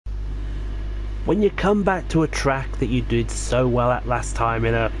When you come back to a track that you did so well at last time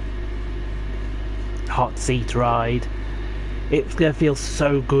in a hot seat ride, it's going to feel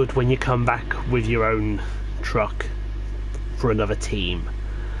so good when you come back with your own truck for another team.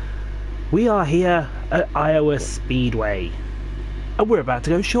 We are here at Iowa Speedway and we're about to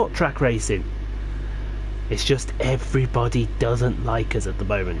go short track racing. It's just everybody doesn't like us at the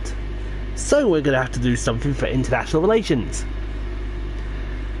moment, so we're going to have to do something for international relations.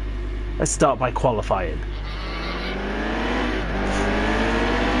 Let's start by qualifying.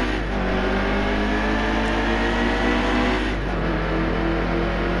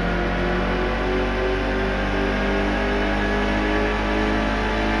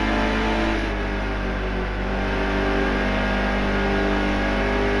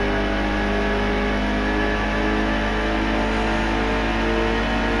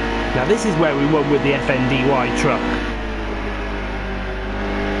 Now this is where we won with the FNDY truck.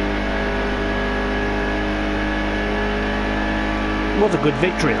 What a good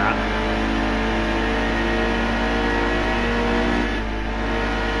victory that.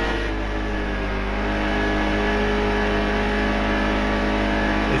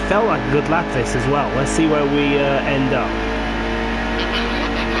 It felt like a good lap this as well. Let's see where we end up.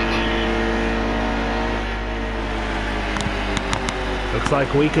 Looks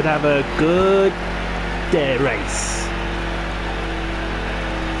like we could have a good day race.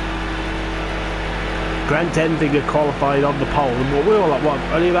 Grant Enfinger qualified on the pole, and we're all at what,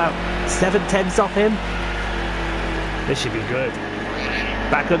 only about 7/10 off him? This should be good.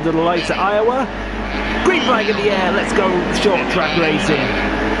 Back under the lights at Iowa. Green flag in the air, let's go short track racing.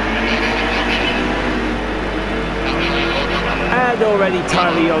 And already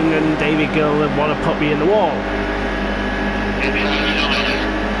Tyler Young and David Gill want to put me in the wall.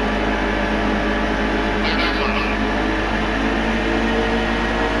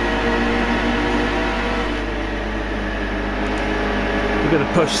 We're going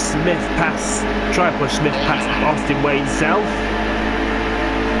to push Smith past, try and push Smith past Austin Wayne's self.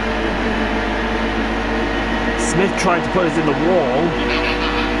 Smith tried to put us in the wall.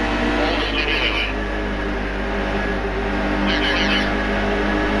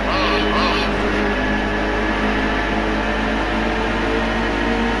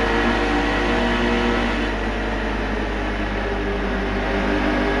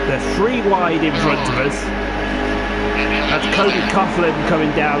 They're 3 wide in front of us. That's Cody Coughlin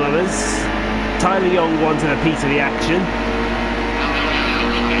coming down on us. Tyler Young wanting a piece of the action.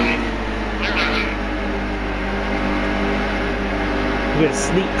 We're going to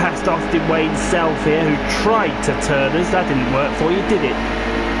sneak past Austin Wayne's self here, who tried to turn us. That didn't work for you, did it?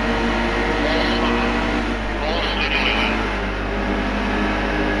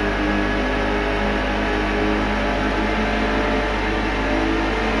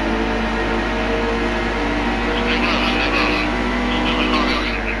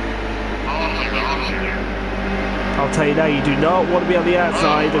 I'll tell you now, you do not want to be on the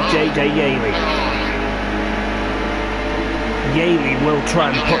outside of JJ Yaley. Yaley will try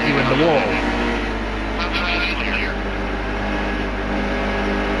and put you in the wall.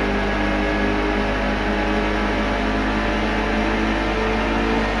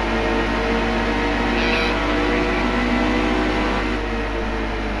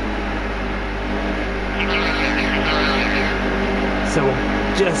 So we'll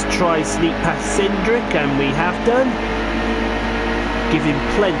just try sneak past Cindric, and we have done. Give him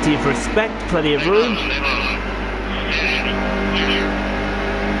plenty of respect, plenty of room.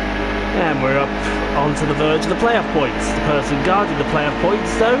 And we're up onto the verge of the playoff points. The person guarding the playoff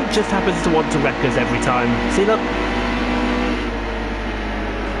points, though, just happens to want to wreck us every time. See, look.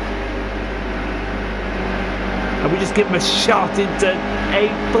 And we just give him a shot into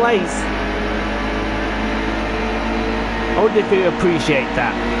 8th place. I wonder if we appreciate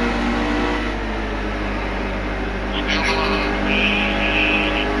that.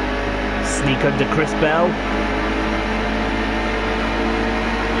 Sneak under Chris Bell.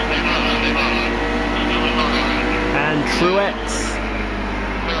 And Truex.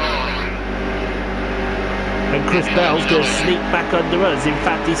 And Chris Bell's going to sneak back under us. In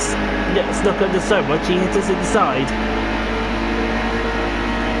fact, he's snuck under so much he hit us inside.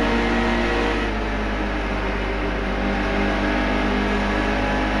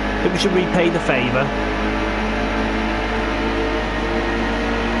 I think we should repay the favour.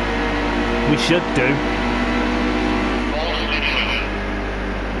 We should do.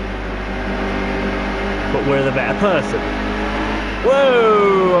 But we're the better person.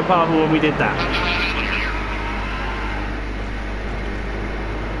 Whoa! Apart from when we did that.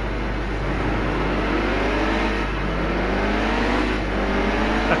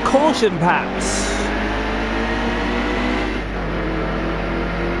 A caution perhaps.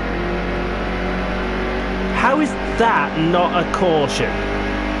 How is that not a caution?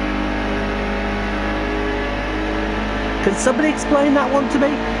 Can somebody explain that one to me?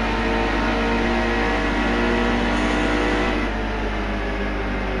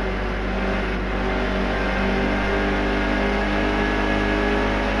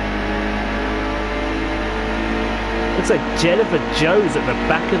 Looks like Jennifer Jo's at the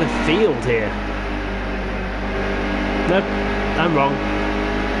back of the field here. Nope, I'm wrong.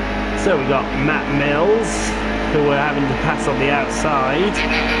 So we got Matt Mills, who we're having to pass on the outside.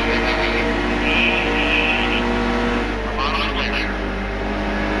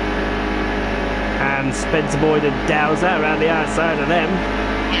 And Spencer Boyd and Dowser around the outside of them.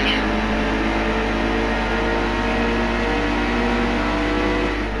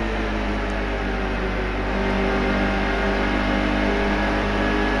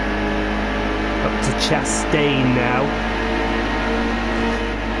 Up to Chastain now.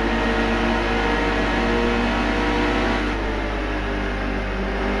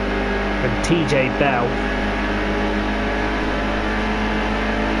 And TJ Bell.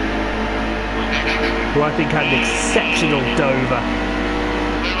 Who I think had an exceptional Dover.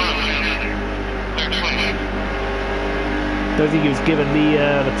 Don't think he was given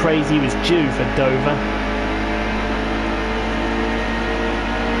the praise he was due for Dover.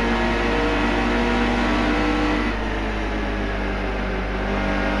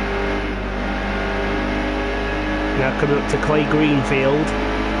 Now coming up to Clay Greenfield.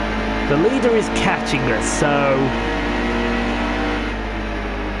 The leader is catching us, so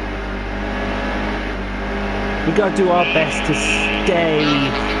we've got to do our best to stay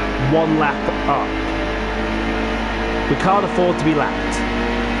one lap up. We can't afford to be lapped.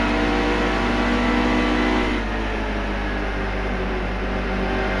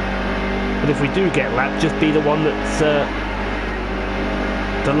 But if we do get lapped, just be the one that's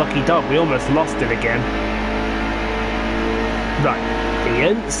the lucky dog. We almost lost it again. Right.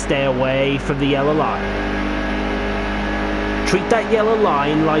 Ian, stay away from the yellow line. Treat that yellow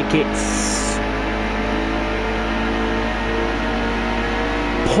line like it's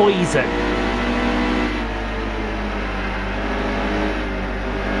poison.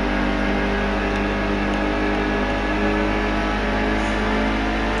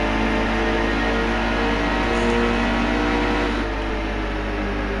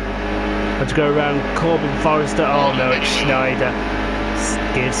 Let's go around Corbin Forrester. Oh no, it's Schneider.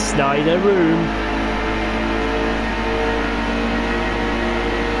 Give Snyder room.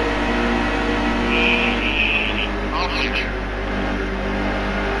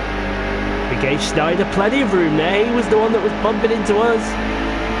 We gave Snyder plenty of room there. He was the one that was bumping into us.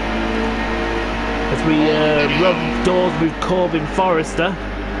 As we rub doors with Corbin Forrester.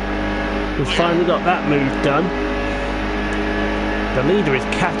 We've finally got that move done. The leader is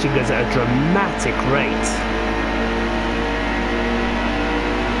catching us at a dramatic rate.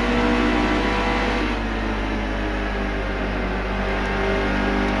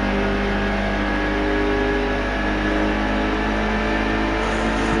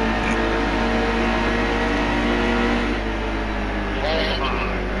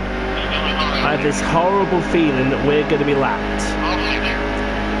 I have this horrible feeling that we're going to be lapped.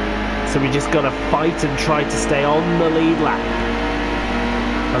 So we just got to fight and try to stay on the lead lap.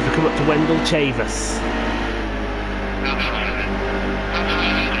 As we come up to Wendell Chavis.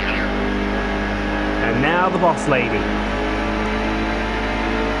 And now the boss lady.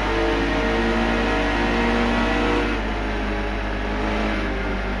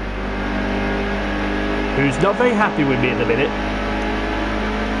 Who's not very happy with me at the minute.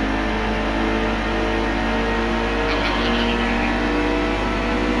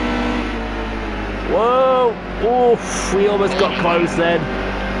 Whoa! Oof! We almost got close then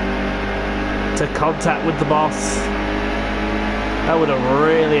to contact with the boss. That would have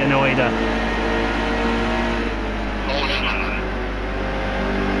really annoyed her.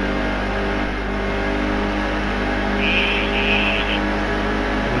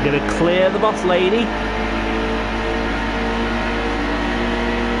 We're going to clear the boss lady.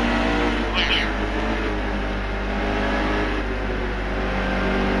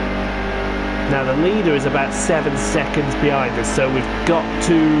 Now the leader is about 7 seconds behind us, so we've got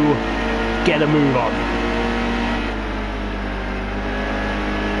to get a move on.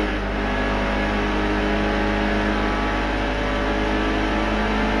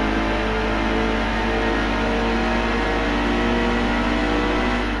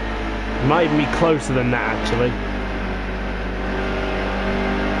 Might even be closer than that actually.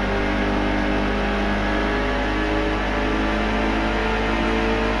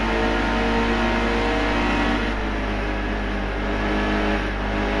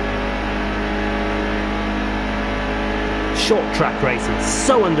 short track racing.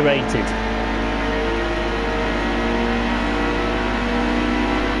 So underrated.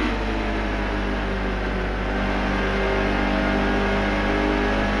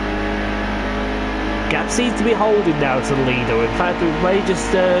 Gap seems to be holding now to the leader. In fact, we may just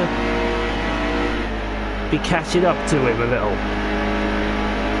be catching up to him a little.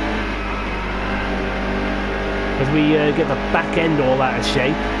 As we get the back end all out of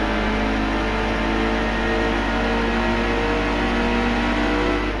shape.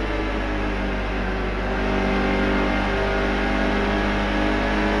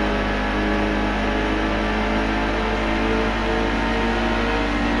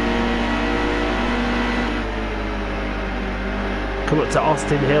 Come up to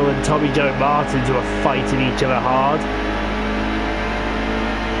Austin Hill and Tommy Joe Martins, who are fighting each other hard.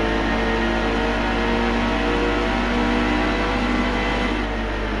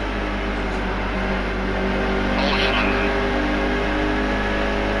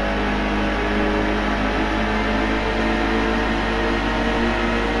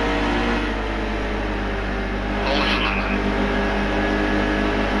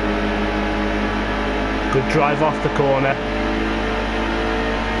 Good drive off the corner.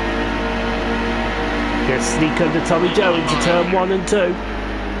 Gonna sneak under Tommy Joe into turn 1 and 2.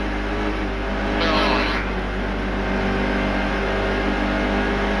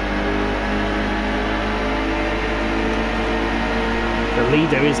 The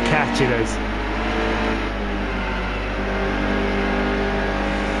leader is catching us.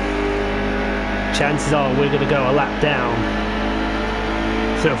 Chances are we're going to go a lap down.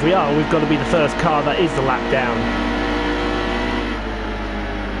 So if we are, we've got to be the first car that is the lap down.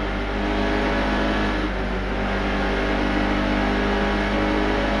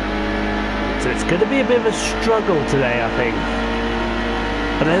 So it's going to be a bit of a struggle today, I think.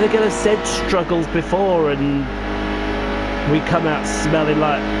 But then again, I've said struggles before, and we come out smelling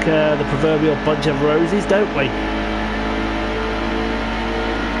like the proverbial bunch of roses, don't we?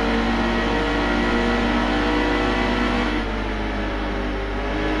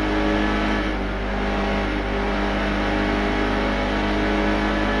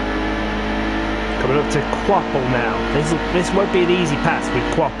 Coming up to Quapple now. This won't be an easy pass with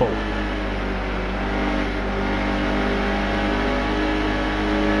Quapple.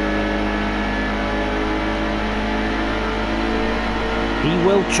 He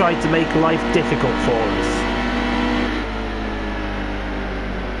will try to make life difficult for us.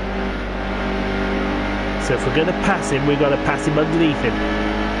 So if we're going to pass him, we've got to pass him underneath him.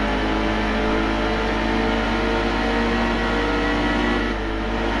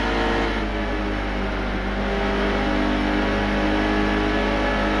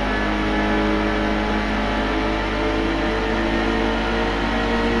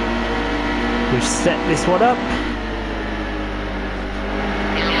 We've set this one up.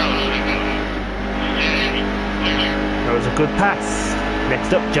 That was a good pass.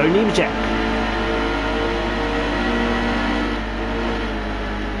 Next up, Joe Nemechek.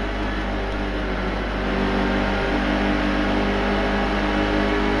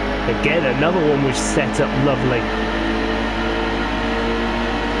 Again, another one was set up lovely.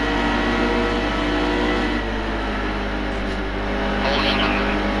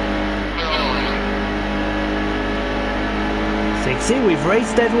 So you can see we've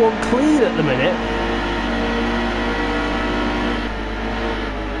raced everyone clean at the minute.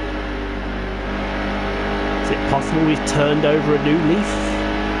 Is it possible we've turned over a new leaf?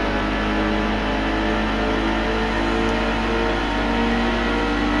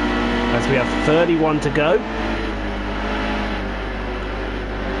 As we have 31 to go.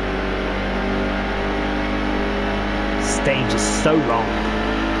 Stage is so long.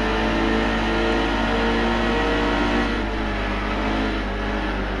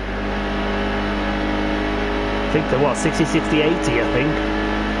 I think they're what, 60, 60, 80 I think.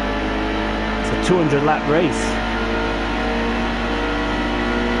 It's a 200 lap race.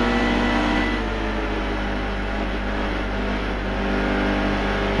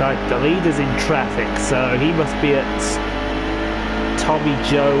 Right, the leader's in traffic, so he must be at Tommy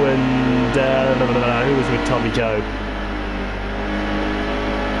Joe and who was with Tommy Joe?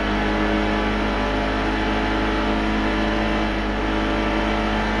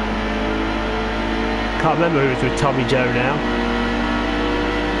 Can't remember who was with Tommy Joe now.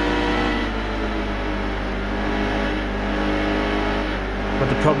 But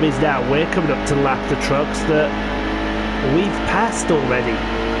the problem is now we're coming up to lap the trucks that we've passed already.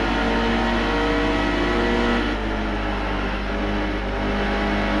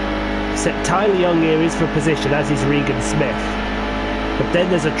 Except Tyler Young here is for position, as is Regan Smith. But then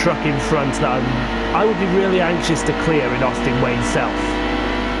there's a truck in front that I would be really anxious to clear in Austin Wayne Self.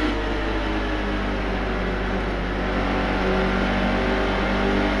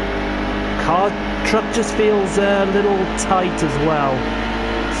 Truck just feels a little tight as well,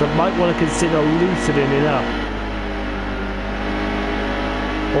 so might want to consider loosening it up.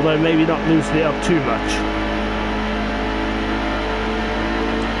 Although maybe not loosen it up too much.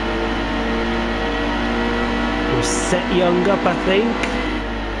 We'll set Young up, I think.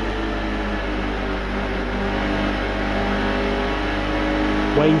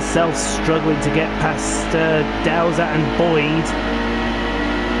 Wayne Self struggling to get past Dowser and Boyd.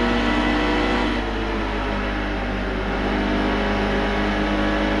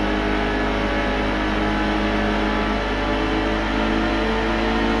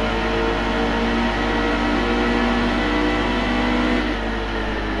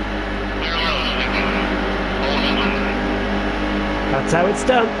 That's how it's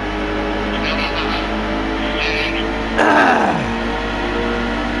done.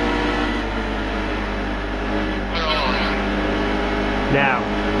 Now,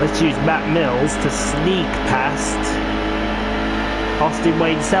 let's use Matt Mills to sneak past Austin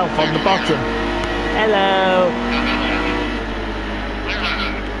Wayne Self on the bottom. Hello!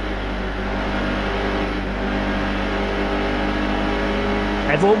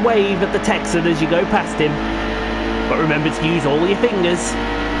 Everyone wave at the Texan as you go past him. But remember to use all your fingers.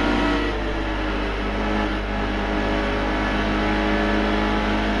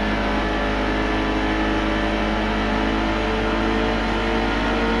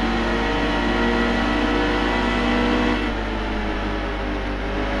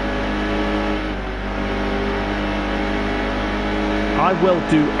 I will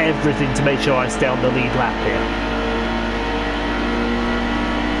do everything to make sure I stay on the lead lap here.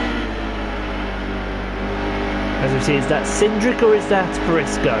 As we see, is that Cindric or is that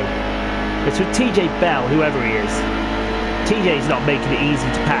Briscoe? It's with TJ Bell, whoever he is. TJ's not making it easy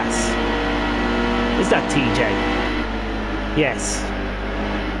to pass. Is that TJ? Yes.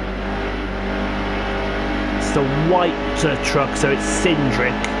 It's the white truck, so it's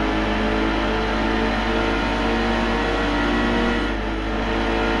Cindric.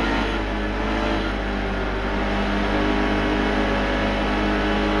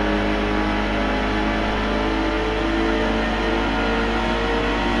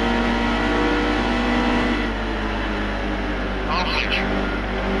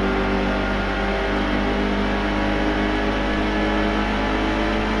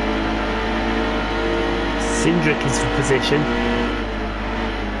 Cindric is for position.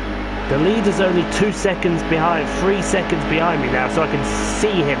 The leader's only 2 seconds behind, 3 seconds behind me now, so I can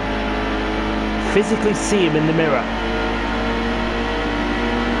see him. Physically see him in the mirror.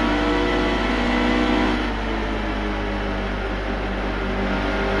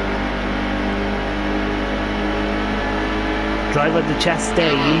 Driver de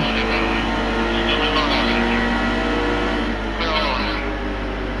Chastain.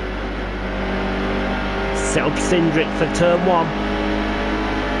 Set up Cindric for turn 1.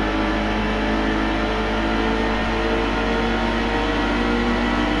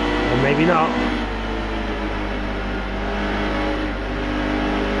 Or maybe not.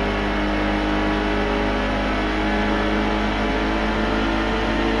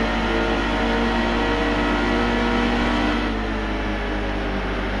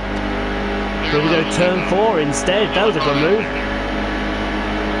 Here we go, turn 4 instead. That was a good move.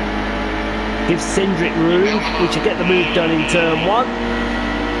 Give Cindric room. We should get the move done in turn 1.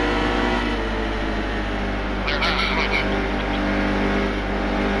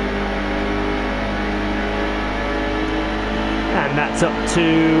 And that's up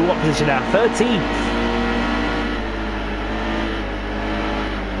to, what position now? 13th.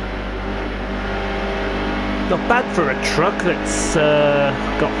 Not bad for a truck that's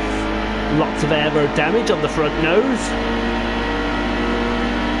got lots of aero damage on the front nose.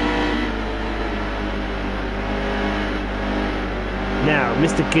 Now,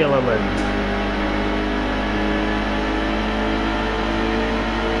 Mr. Gilliland.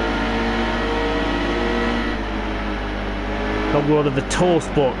 Got one of the Tour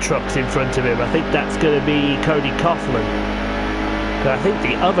Sport trucks in front of him. I think that's going to be Cody Coughlin. But I think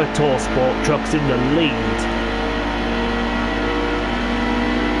the other Tour Sport truck's in the lead.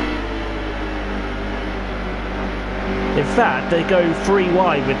 In fact, they go 3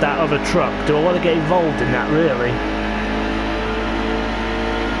 wide with that other truck. Do I want to get involved in that, really?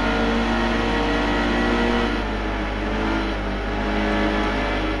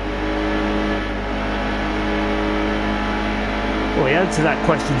 Well, the answer to that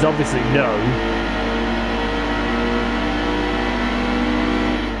question is obviously no.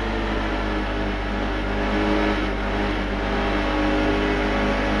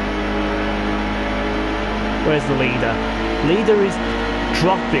 Where's the leader? Leader is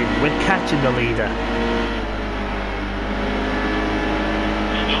dropping. We're catching the leader.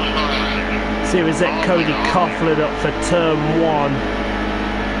 See, is that Cody Coughlin up for turn 1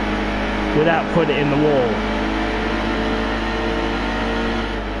 without putting it in the wall.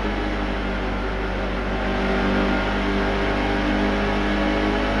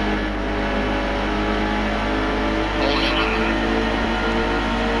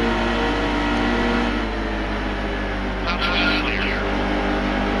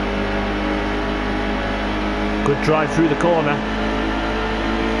 Good drive through the corner.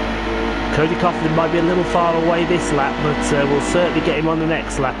 Cody Coughlin might be a little far away this lap, but we'll certainly get him on the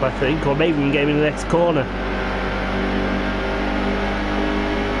next lap, I think, or maybe we can get him in the next corner.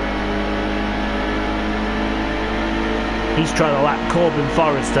 He's trying to lap Corbin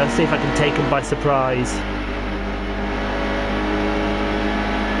Forrester, see if I can take him by surprise.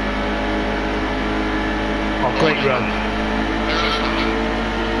 Oh, great run.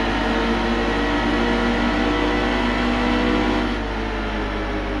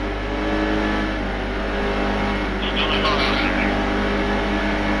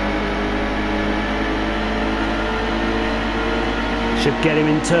 Should get him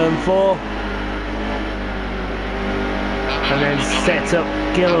in turn 4. And then set up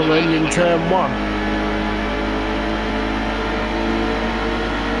Gilliland in turn 1.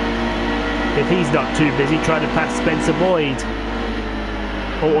 If he's not too busy trying to pass Spencer Boyd.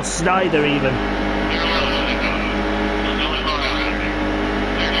 Or Snyder even.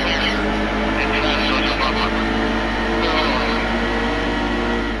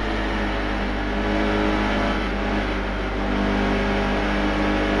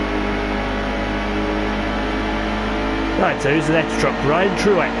 Right, so who's the next truck? Ryan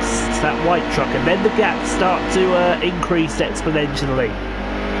Truex, it's that white truck, and then the gaps start to increase exponentially.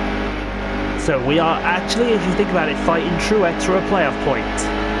 So we are actually, if you think about it, fighting Truex for a playoff point.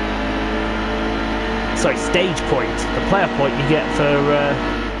 Sorry, stage point. The playoff point you get for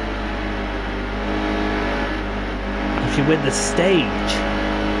if you win the stage.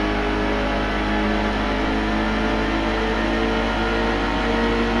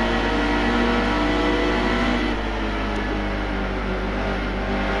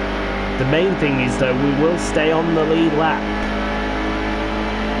 The main thing is, though, we will stay on the lead lap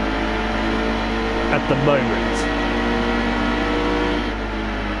at the moment.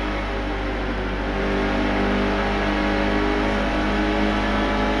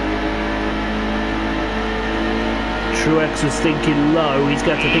 Truex was thinking low. He's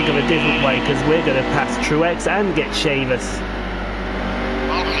got to think of a different way, because we're going to pass Truex and get Chavis.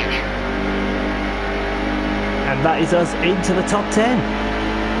 And that is us into the top 10.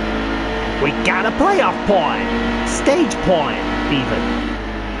 We got a playoff point! Stage point, even.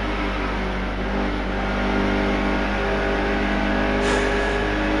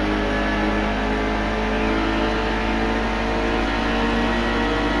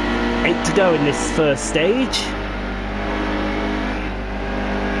 Eight to go in this first stage.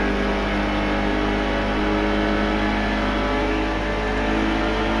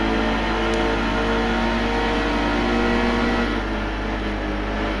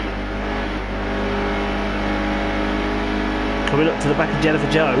 Coming up to the back of Jennifer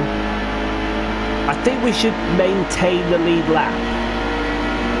Jo. I think we should maintain the lead lap.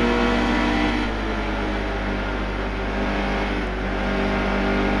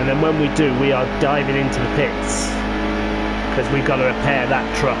 And then when we do, we are diving into the pits, because we've got to repair that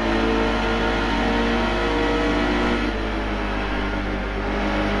truck.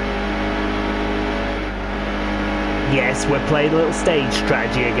 Yes, we're playing a little stage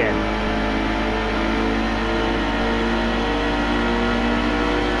strategy again.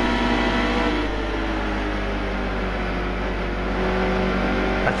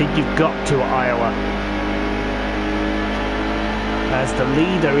 I think you've got to Iowa, as the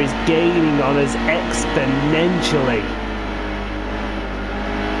leader is gaining on us exponentially.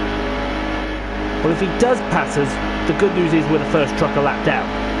 Well, if he does pass us, the good news is we're the first truck a lap down,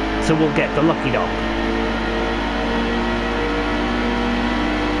 so we'll get the lucky dog.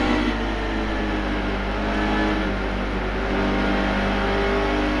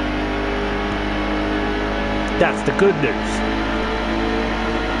 That's the good news.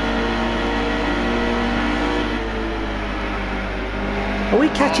 Are we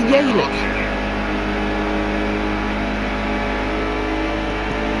catching Yaley?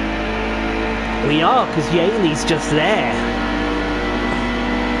 We are, because Yaley's just there.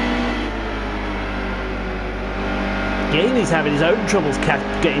 Yaley's having his own troubles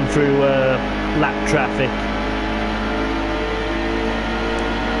getting through lap traffic.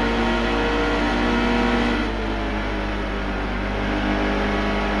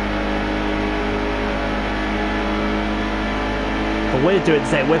 Well, we're doing the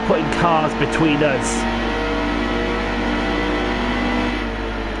same. We're putting cars between us.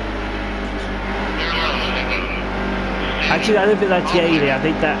 Actually, I don't think that's Yaley. I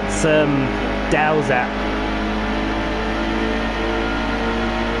think that's Dowsat.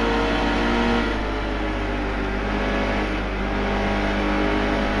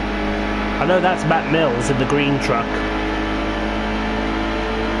 I know that's Matt Mills in the green truck.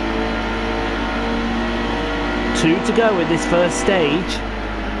 2 to go in this first stage.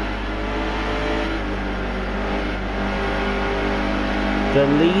 The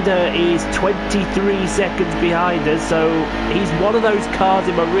leader is 23 seconds behind us, so he's one of those cars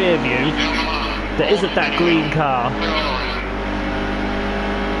in my rear view that isn't that green car.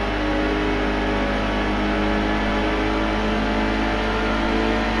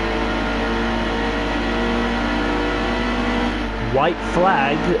 White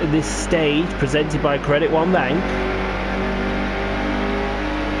flag in this stage presented by Credit One Bank.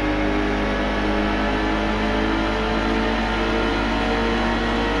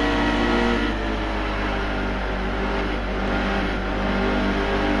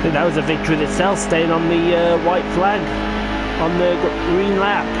 I think that was a victory in itself, staying on the white flag on the green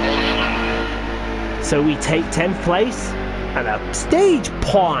lap. So we take 10th place and a stage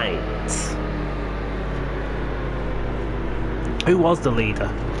point. Who was the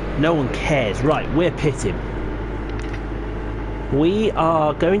leader? No one cares. Right, we're pitting. We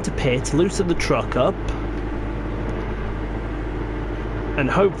are going to pit, loosen the truck up, and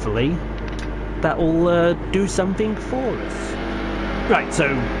hopefully that will do something for us. Right, so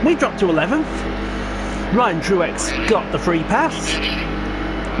we dropped to 11th. Ryan Truex got the free pass.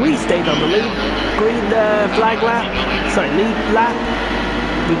 We stayed on the lead. Green flag lap. Sorry, lead lap.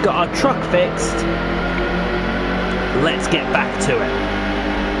 We've got our truck fixed. Let's get back to it.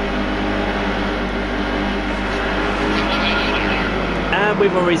 And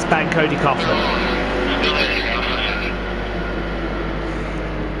we've already spanked Cody Coughlin.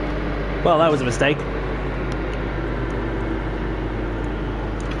 Well, that was a mistake.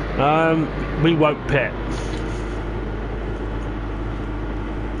 We won't pit.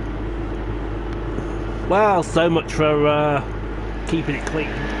 Well, so much for keeping it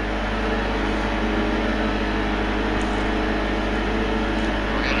clean.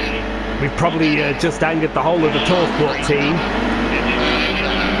 We've probably just angered the whole of the TalkSport team.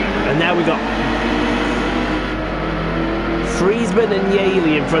 And now we've got Friesman and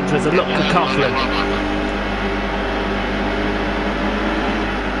Yaley in front of us, and look for Coughlin.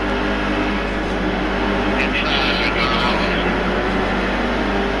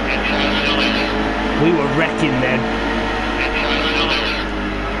 We were wrecking then.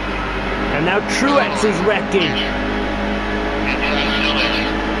 And now Truex is wrecking.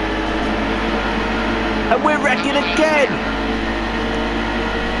 And we're wrecking again.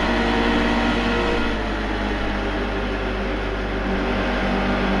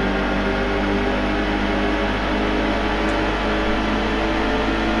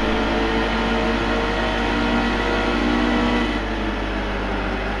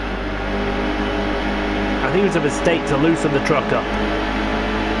 I think it was a mistake to loosen the truck up.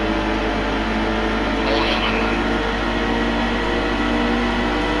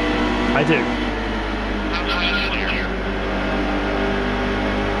 I do.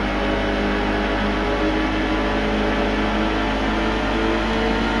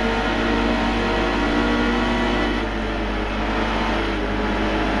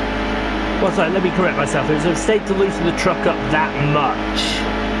 Well, sorry, let me correct myself. It was a mistake to loosen the truck up that much.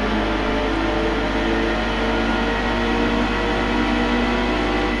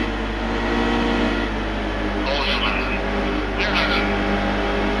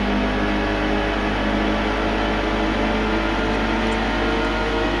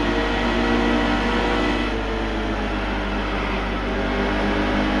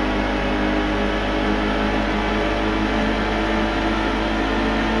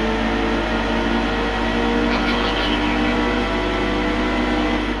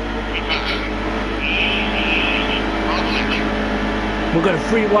 We're going to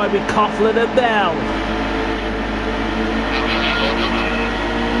free wide with Coughlin and Bell.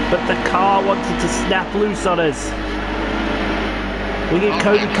 But the car wanted to snap loose on us. We give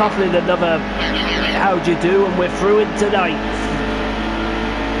Cody Coughlin another how'd you do, and we're through into ninth.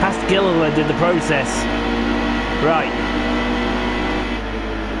 Past Gilliland in the process. Right.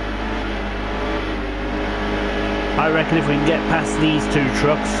 I reckon if we can get past these two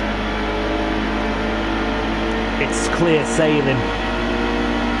trucks, it's clear sailing.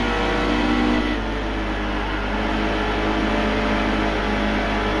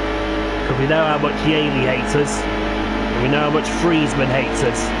 We know how much Yaley hates us. We know how much Friesman hates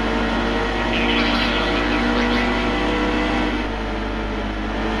us.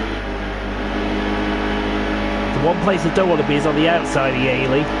 The one place I don't want to be is on the outside of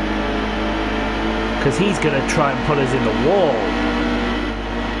Yaley, because he's going to try and put us in the wall.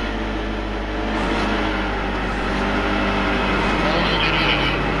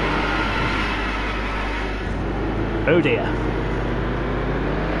 Oh dear.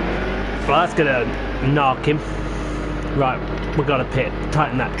 Well, that's gonna knock him. Right, we've got to pit.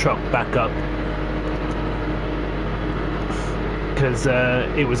 Tighten that truck back up. Because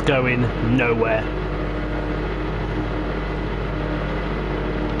it was going nowhere.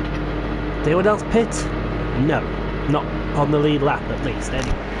 Did anyone else pit? No. Not on the lead lap at least,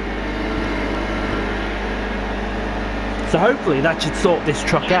 anyway. So hopefully that should sort this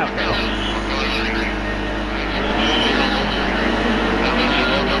truck out now.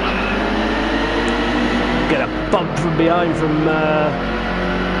 Get a bump from behind from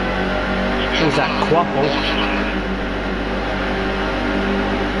who's that, Quapple?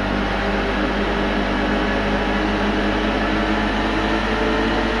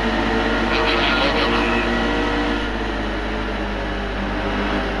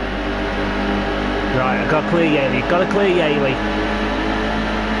 Right, I've got to clear Yaley, got to clear Yaley.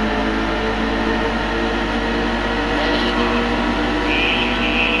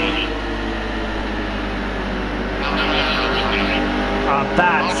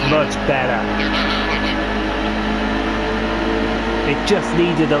 That's much better. It just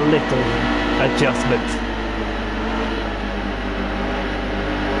needed a little adjustment.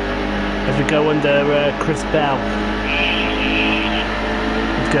 As we go under Chris Bell.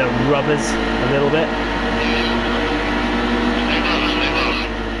 He's going to rub us a little bit.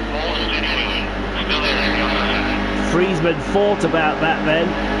 Friesman thought about that then.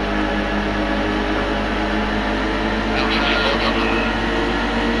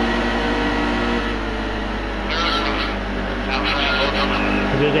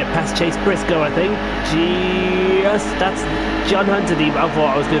 We're going to get past Chase Briscoe, I think. That's John Hunter. I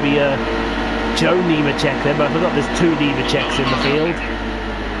thought I was going to be a Joe Nemechek then, but I forgot there's 2 Nemecheks in the field.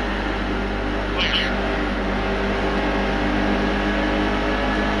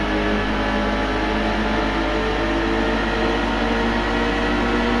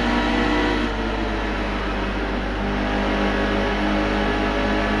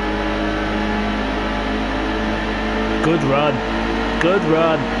 Good run. Good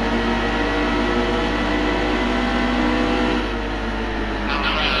run.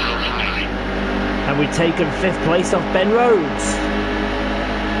 And we've taken 5th place off Ben Rhodes.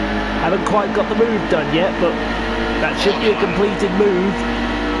 Haven't quite got the move done yet, but that should be a completed move.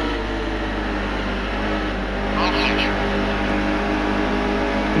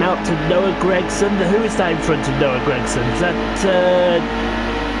 Now up to Noah Gregson. Who is that in front of Noah Gregson? Is that...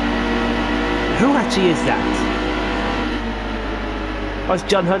 who actually is that? Oh, it's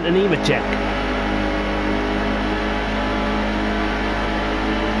John Hunt and Nemechek.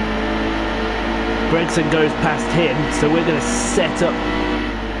 Gregson goes past him, so we're going to set up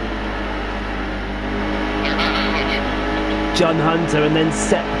John Hunter and then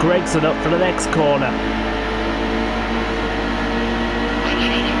set Gregson up for the next corner.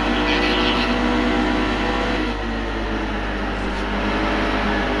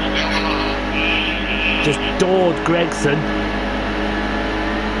 Just doored Gregson.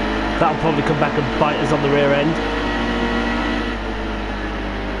 That'll probably come back and bite us on the rear end.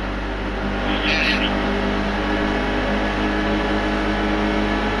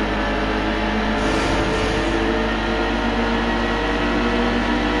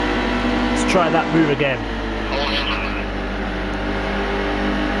 Let's try that move again.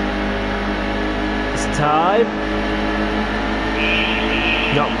 This time.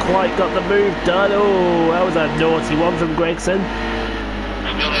 Not quite got the move done. Oh, that was a naughty one from Gregson.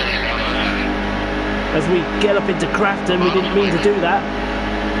 As we get up into Crafton, we didn't mean to do that.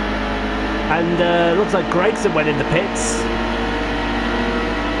 And looks like Gregson went in the pits.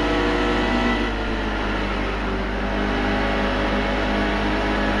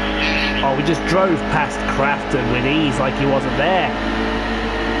 Oh, we just drove past Crafton with ease like he wasn't there.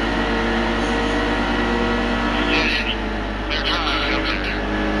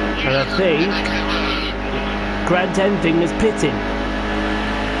 And I think Grant Enfinger is pitting.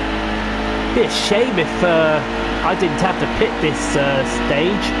 Be a shame if I didn't have to pit this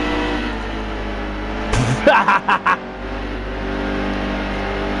stage.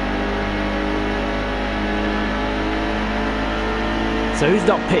 So who's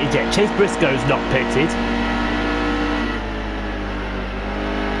not pitted yet? Chase Briscoe's not pitted.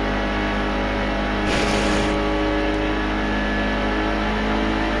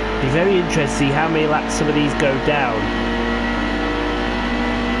 very interesting to see how many laps some of these go down.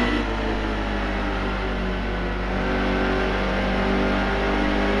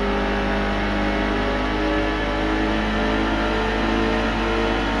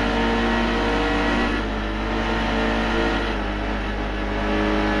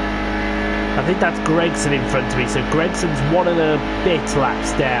 I think that's Gregson in front of me, so Gregson's 1 and a bit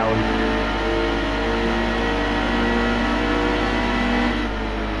laps down.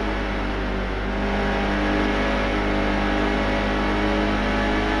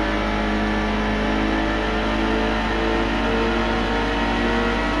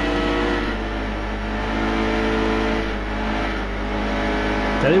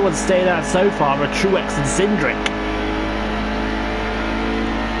 The only ones staying out so far are Truex and Cindric.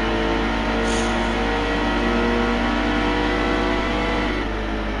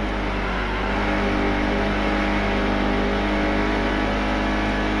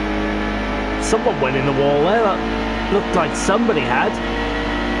 Someone went in the wall there. That looked like somebody had.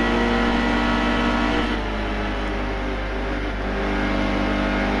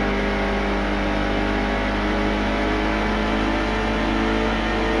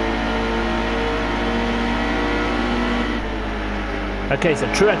 Okay, so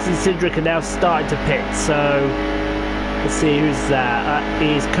Truex and Cindric are now starting to pit, so let's see who's there. That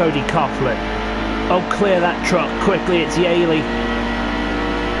is Cody Coughlin. Oh, clear that truck quickly, it's Yaley.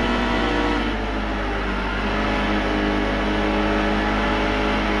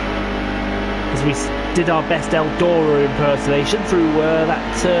 As we did our best Eldora impersonation through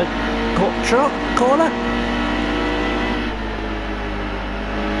that truck corner.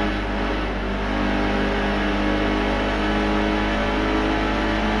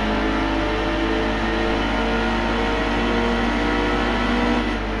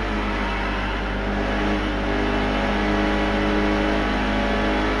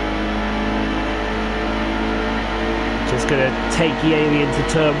 Going to take Yaley into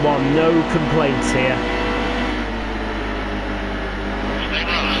turn 1, no complaints here.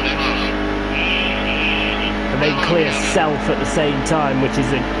 And then clear self at the same time, which is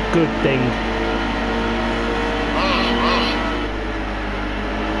a good thing.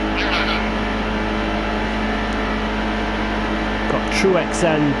 Got Truex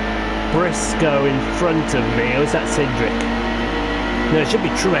and Briscoe in front of me, or is that Cindric? No, it should be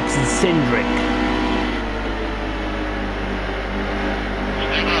Truex and Cindric.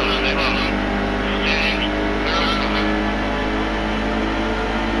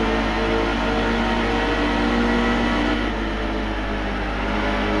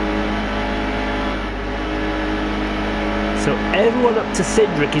 So everyone up to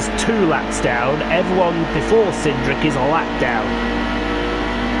Cindric is 2 laps down, everyone before Cindric is a lap down.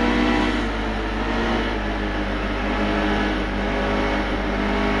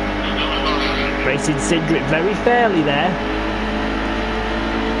 Racing Cindric very fairly there.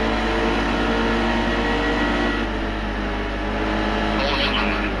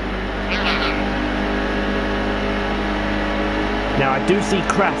 Now I do see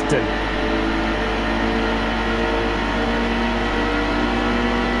Crafton.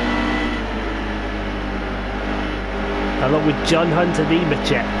 Along with John Hunt and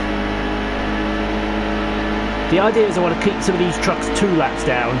Nemechek. The idea is I want to keep some of these trucks 2 laps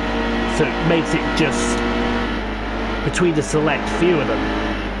down, so it makes it just between a select few of them.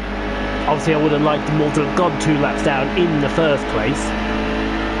 Obviously I would have liked them all to have gone 2 laps down in the first place.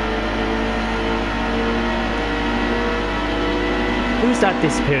 Who's that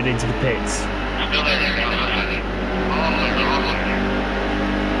disappearing into the pits?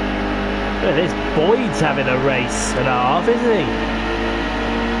 Well, this Boyd's having a race and a half, isn't he?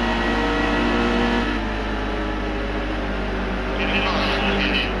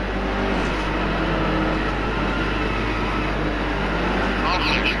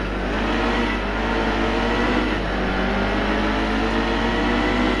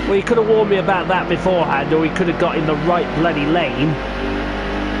 Well, you could have warned me about that beforehand, or we could have got in the right bloody lane.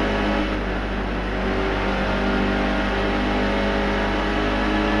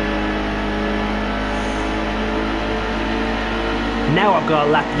 Now I've got to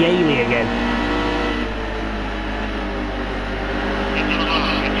lap Yaley again.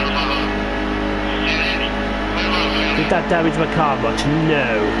 Did that damage my car much?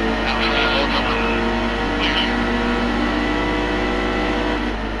 No.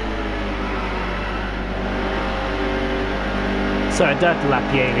 Sorry, I don't have to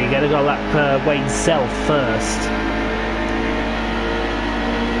lap Yaley again. I've got to lap Wayne Self first.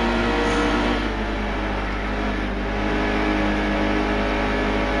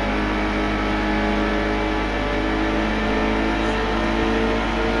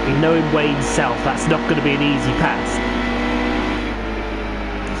 knowing Wayne Self, that's not going to be an easy pass.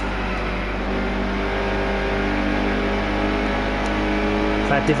 In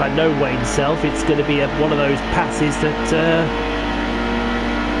fact, if I know Wayne Self, it's going to be one of those passes that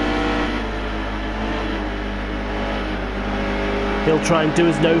he'll try and do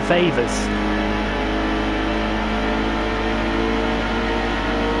us no favours.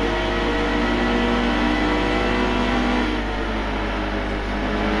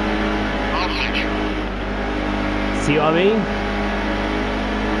 See what I mean?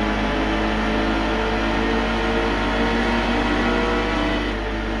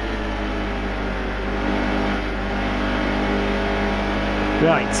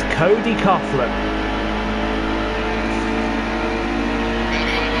 Right, Cody Coughlin.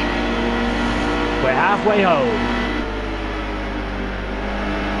 We're halfway home.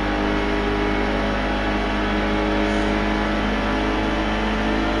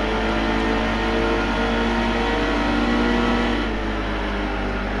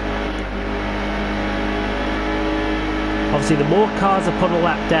 Obviously, the more cars I put a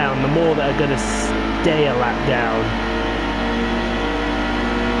lap down, the more that are going to stay a lap down.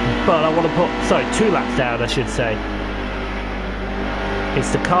 But I want to put, sorry, 2 laps down, I should say. It's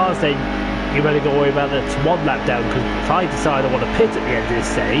the cars then you've only got to worry about that's 1 lap down, because if I decide I want to pit at the end of this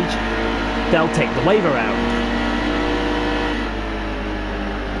stage, they'll take the wave around.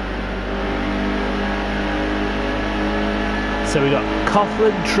 So we got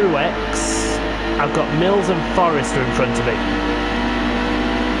Coughlin, Truex. I've got Mills and Forrester in front of me.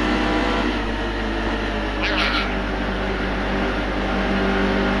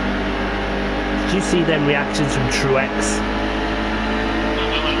 Did you see them reactions from Truex?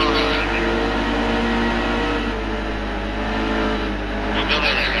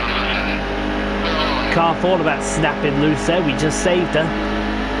 Car thought about snapping loose there, we just saved her.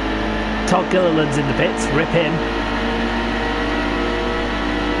 Todd Gilliland's in the pits, rip him.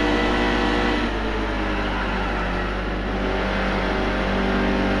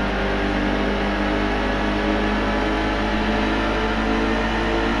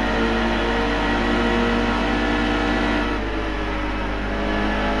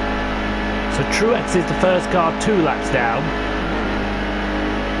 So Truex is the first car 2 laps down.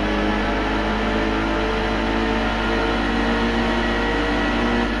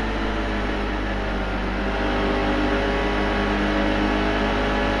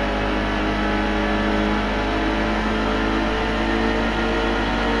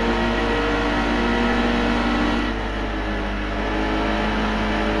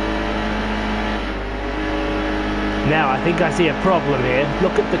 Now I think I see a problem here.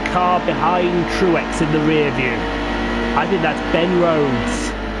 Look at the car behind Truex in the rear view. I think that's Ben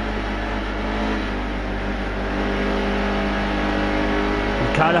Rhodes.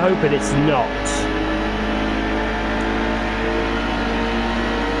 I'm kind of hoping it's not.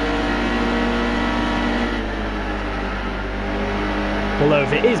 Although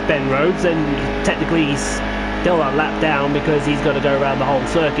if it is Ben Rhodes, then technically he's still a lap down because he's got to go around the whole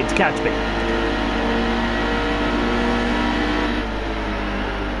circuit to catch me.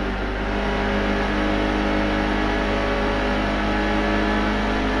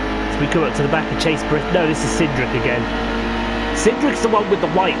 We come up to the back of Chase Britt. No, this is Cindric again. Cindric's the one with the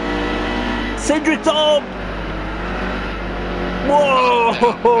white. Cindric's on!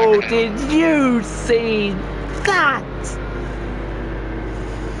 Whoa! Did you see that?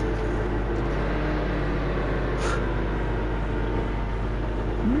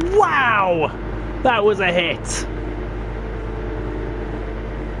 Wow! That was a hit.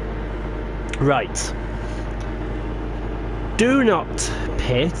 Right. Do not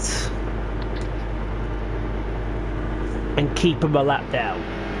pit and keep him a lap down.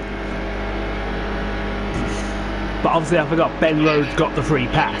 But obviously I forgot Ben Rhodes got the free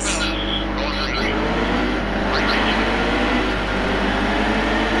pass.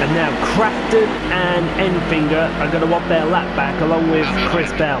 And now Crafton and Enfinger are going to want their lap back along with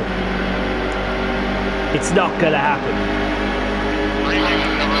Chris Bell. It's not going to happen.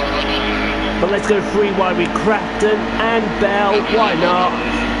 But let's go 3 wide with Crafton and Bell. Why not?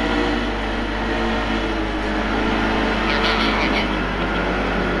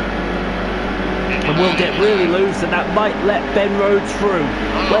 And we'll get really loose, and that might let Ben Rhodes through.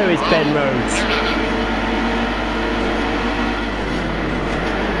 Where is Ben Rhodes?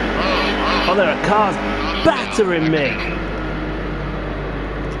 Oh, there are cars battering me.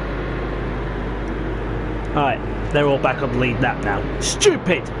 Alright, they're all back on the lead lap now.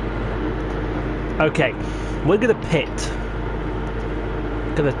 Stupid! Okay, we're going to pit.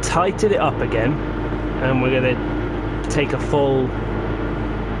 Going to tighten it up again, and we're going to take a full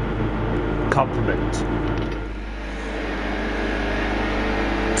compliment.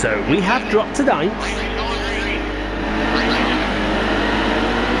 So we have dropped to 9th.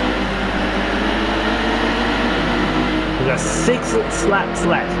 We've got 6 laps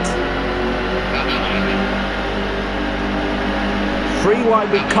left. 3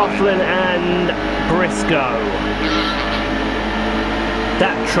 wide with Coughlin and Briscoe.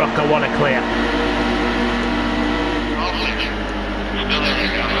 That truck I want to clear.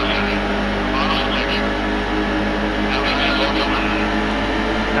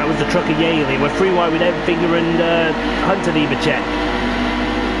 That was the truck of Yaley. We're 3 wide with Enfinger and Hunter Nebacek.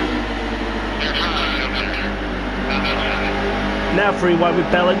 Now 3 wide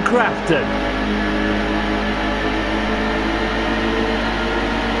with Bell and Crafton.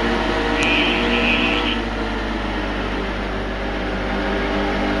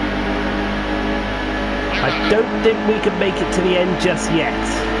 I don't think we can make it to the end just yet.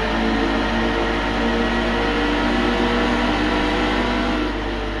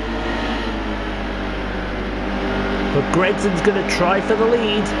 But Gregson's going to try for the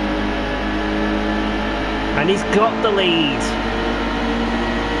lead. And he's got the lead.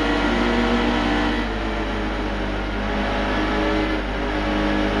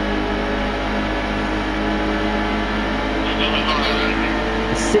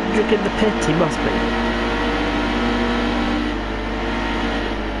 Cindric in the pit, he must be.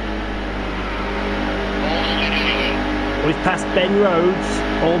 We've passed Ben Rhodes,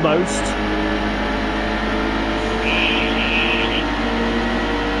 almost.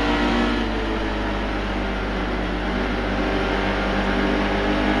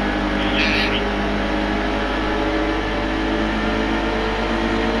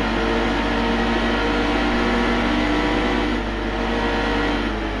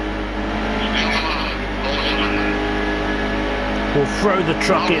 We'll throw the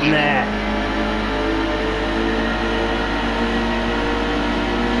truck in there.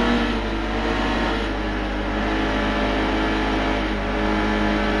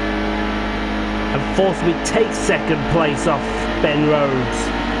 And fourth, we take 2nd place off Ben Rhodes.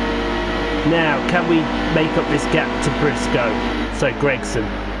 Now, can we make up this gap to Briscoe? So, Gregson.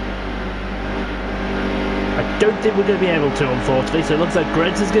 I don't think we're going to be able to, unfortunately. So it looks like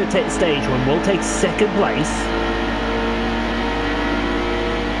Gregson's going to take the stage when we'll take 2nd place.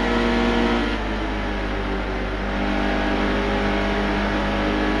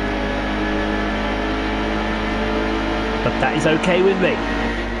 But that is okay with me.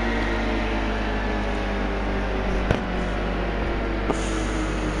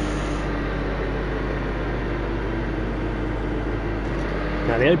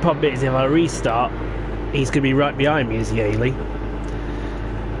 Now the only problem is if I restart, he's going to be right behind me as Yaley.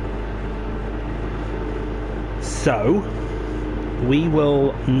 So, we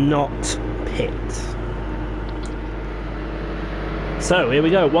will not pit. So here we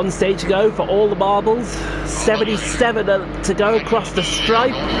go, 1 stage to go for all the marbles, 77 to go across the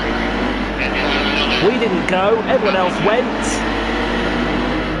stripe. We didn't go, everyone else went.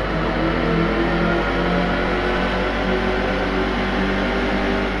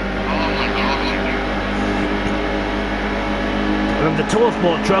 And the Tour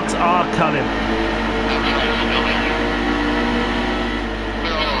Sport trucks are coming.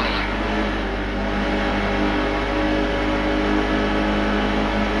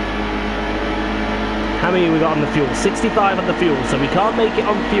 How many have we got on the fuel? 65 on the fuel, so we can't make it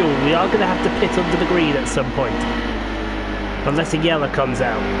on fuel. We are going to have to pit under the green at some point. Unless a yellow comes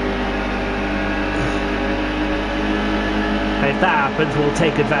out. And if that happens, we'll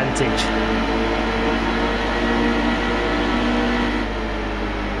take advantage.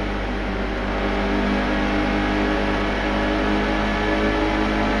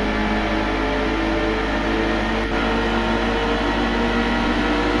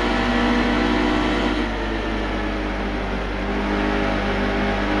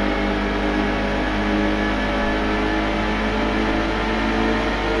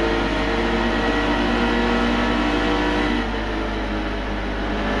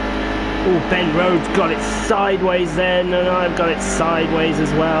 Ben Rhodes got it sideways then, and I've got it sideways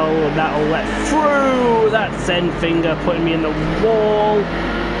as well, and that'll let through. That's Enfinger putting me in the wall.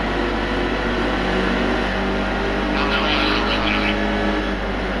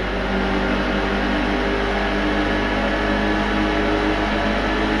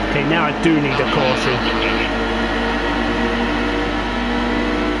 Okay, now I do need a caution.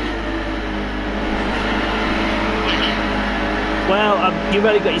 Well, you've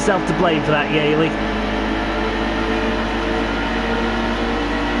only got yourself to blame for that, Yaley.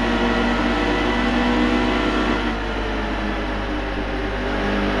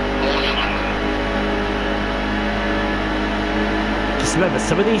 However,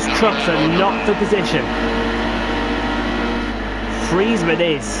 some of these trucks are not for position. Friesman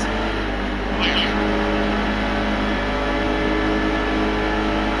is.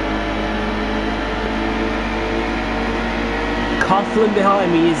 Coughlin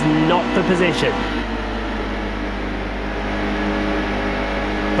behind me is not for position.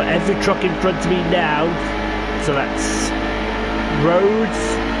 But every truck in front of me now, so that's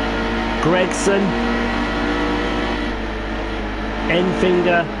Rhodes, Gregson,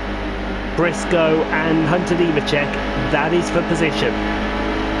 Enfinger, Briscoe and Hunter Nemechek, that is for position.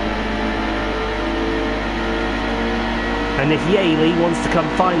 And if Yaley wants to come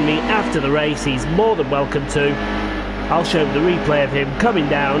find me after the race, he's more than welcome to. I'll show the replay of him coming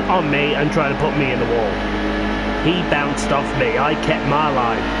down on me and trying to put me in the wall. He bounced off me, I kept my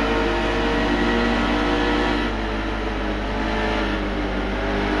line.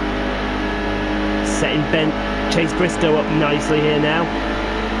 Setting Chase Briscoe up nicely here now.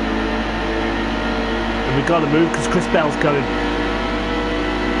 And we've got to move because Chris Bell's coming.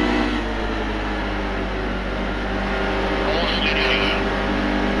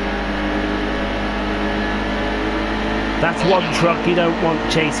 That's one truck you don't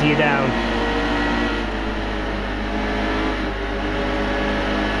want chasing you down.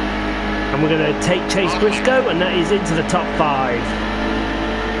 And we're going to take Chase Briscoe, and that is into the top 5.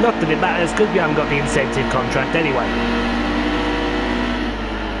 Not that it matters because we haven't got the incentive contract anyway.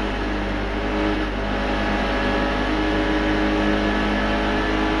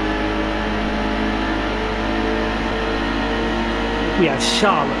 We have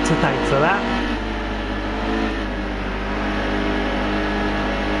Charlotte to thank for that.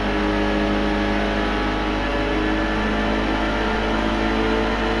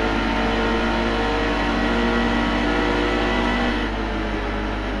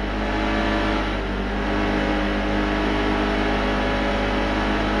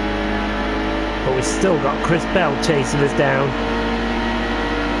 But we've still got Chris Bell chasing us down.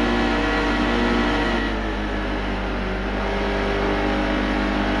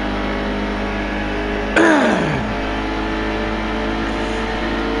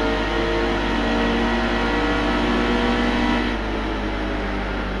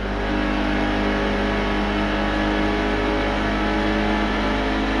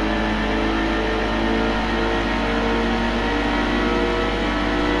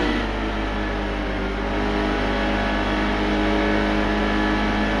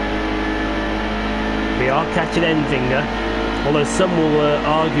 Catching Enfinger, although some will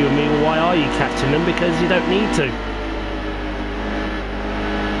argue with me, well, why are you catching them? Because you don't need to.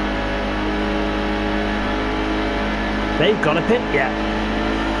 They've got a pit yet.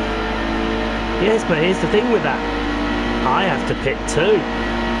 Yes, but here's the thing with that. I have to pit too.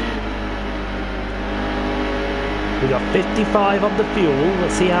 We got 55 on the fuel.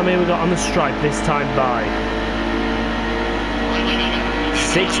 Let's see how many we got on the stripe this time by.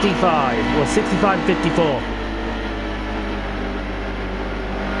 65, well 65 54.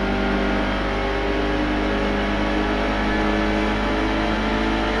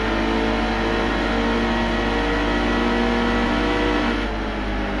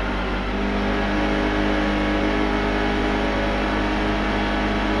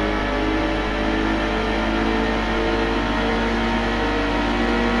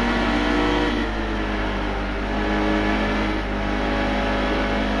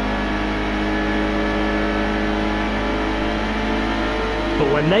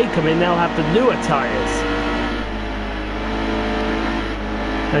 But when they come in, they'll have the newer tyres.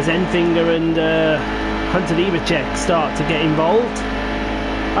 As Enfinger and Hunter Nemechek start to get involved,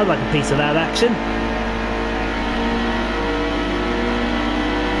 I'd like a piece of that action.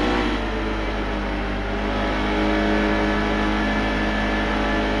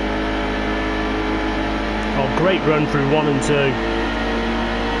 Oh, great run through 1 and 2.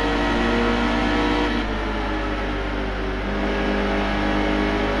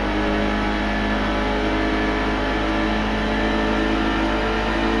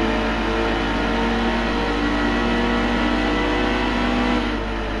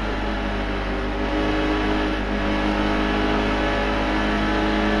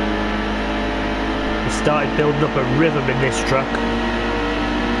 Started building up a rhythm in this truck.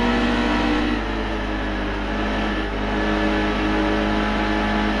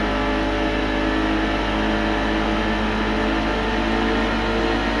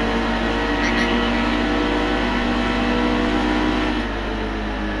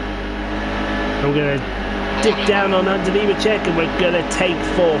 And we're going to dip down on Hunter Nemechek and we're going to take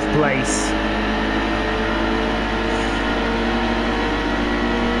 4th place.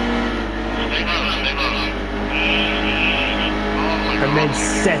 and then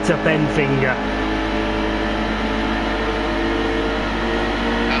set up Enfinger.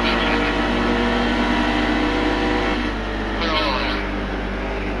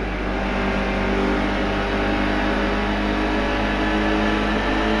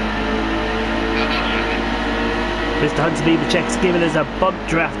 Mr. Hunter-Beaver-Check's giving us a bump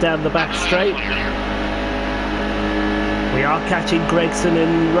draft down the back straight. We are catching Gregson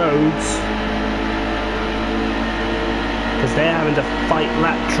and Rhodes because they're having to fight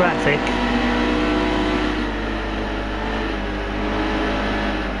lap traffic.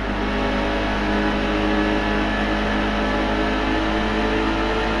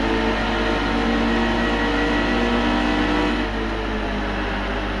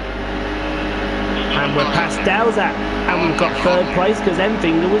 And we're past Dowsat, and we've got third place because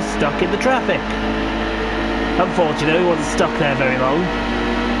Enfinger was stuck in the traffic. Unfortunately, he wasn't stuck there very long.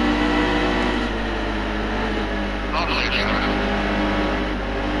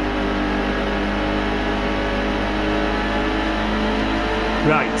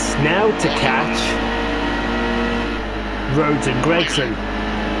 Right, now to catch Rhodes and Gregson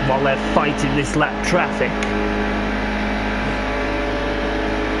while they're fighting this lap traffic.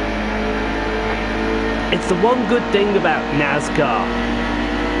 It's the one good thing about NASCAR.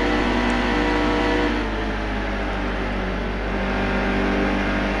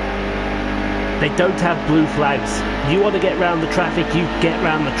 They don't have blue flags. You want to get round the traffic, you get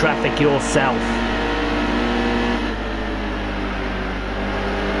round the traffic yourself.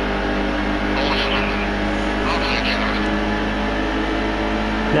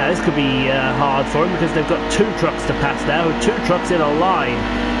 Now this could be hard for them because they've got two trucks to pass now, with two trucks in a line.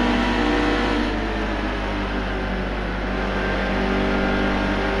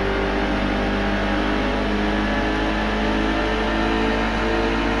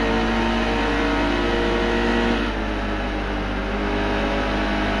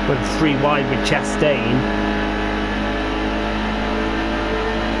 Went 3 wide with Chastain.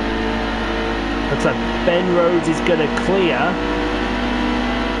 Looks like Ben Rhodes is going to clear.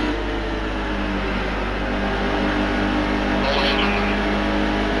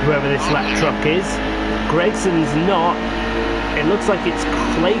 Whoever this lap truck is. Gregson's not. It looks like it's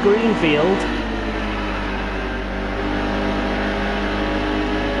Clay Greenfield.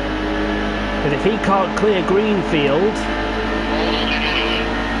 But if he can't clear Greenfield,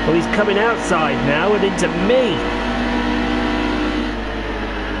 well, he's coming outside now and into me.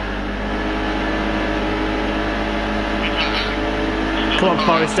 Come on,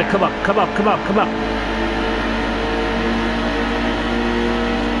 Forrester, come up, come up, come up, come up.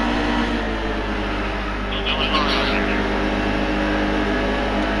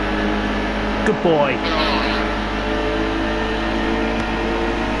 Good boy.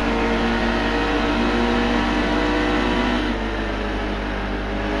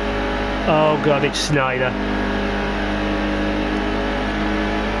 Oh God, it's Schneider.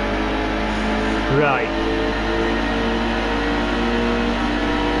 Right.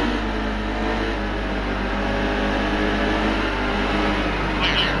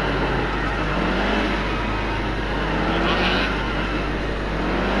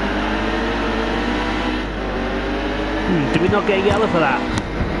 Did we not get a yellow for that?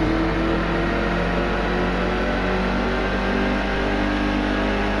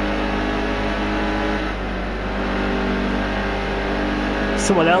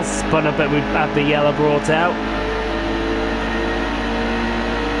 Someone else spun up and we'd have the yellow brought out.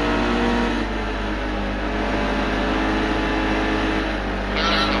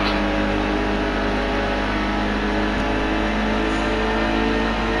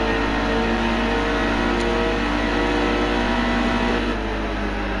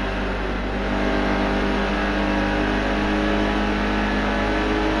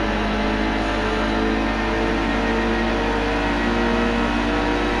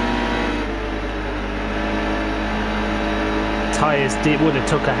 Tyres would have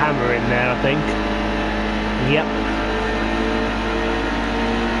took a hammer in there, I think. Yep.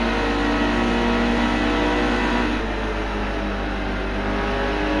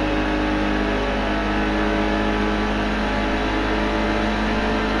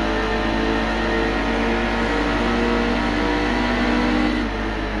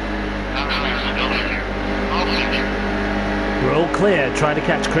 We're all clear. Try to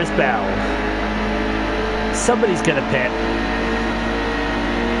catch Chris Bell. Somebody's gonna pit.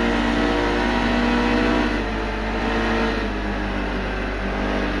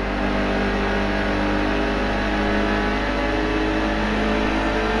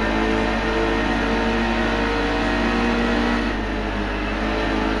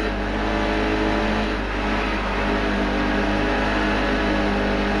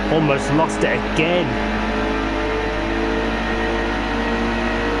 almost lost it again.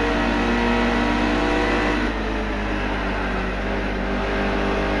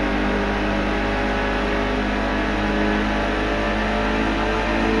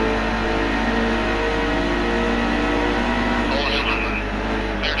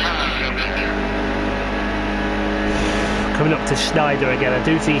 Coming up to Schneider again. I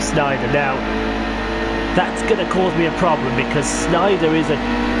do see Schneider now. That's going to cause me a problem because Schneider is a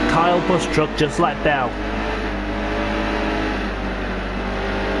Kyle Busch truck just like Bell.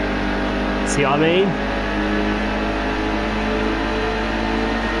 See what I mean?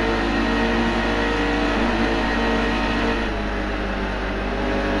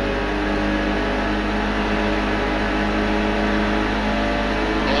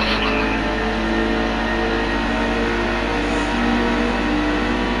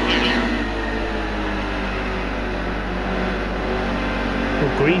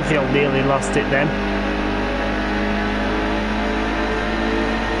 Greenfield nearly lost it then.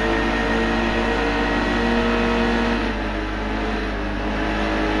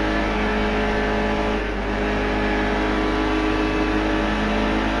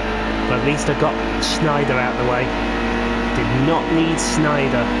 But at least I got Schneider out of the way. Did not need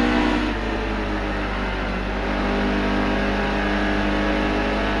Schneider.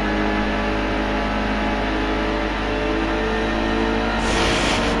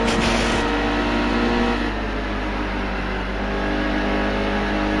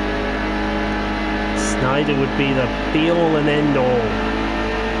 Schneider would be the be-all and end-all.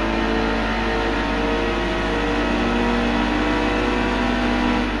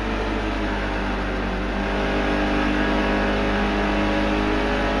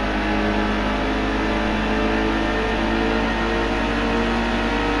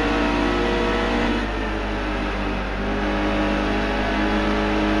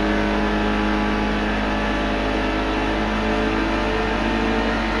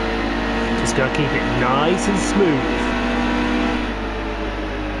 Just gotta keep it nice and smooth.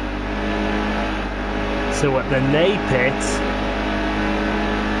 So at the Nay pit,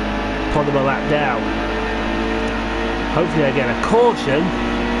 pull them a lap down. Hopefully I get a caution.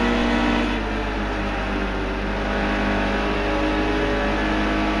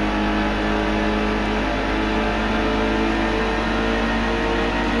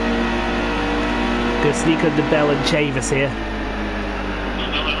 Gonna sneak under Bell and Chavis here.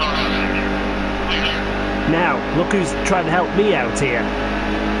 Now, look who's trying to help me out here.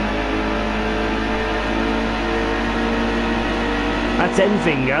 That's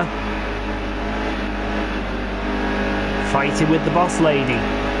Enfinger. Fighting with the boss lady.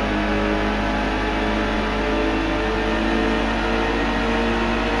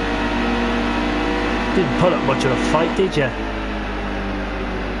 Didn't put up much of a fight, did you?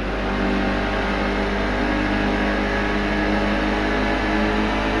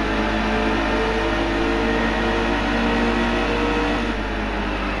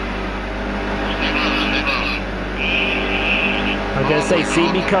 I'm gonna say,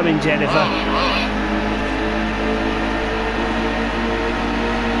 see me coming, Jennifer.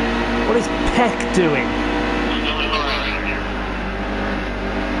 What is Peck doing?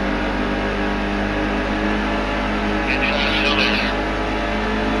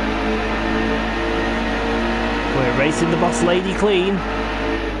 We're racing the boss lady clean.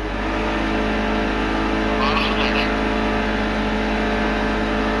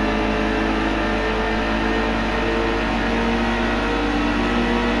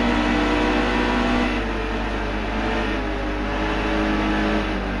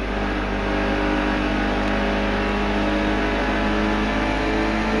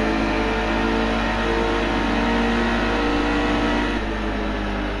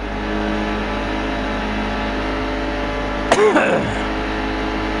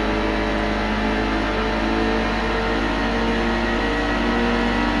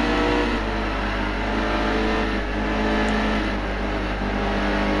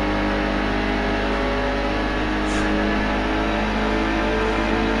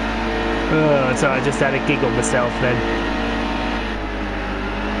 So I just had a giggle myself then.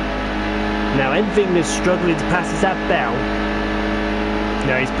 Now Enfinger's struggling to pass his that Bell.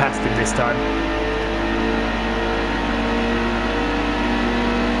 No, he's passed him this time.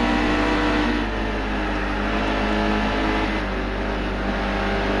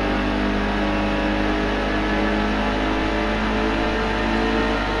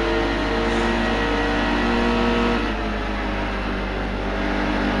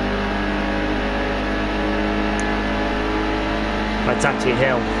 That's actually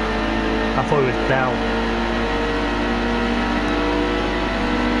Hill. I thought it was Bell.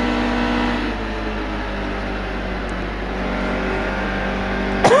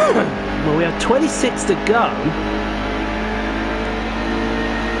 Well, we have 26 to go.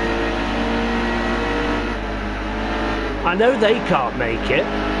 I know they can't make it.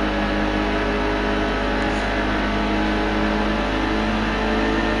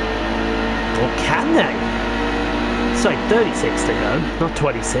 Or can they? Sorry, 36 to go, not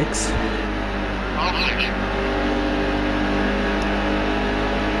 26.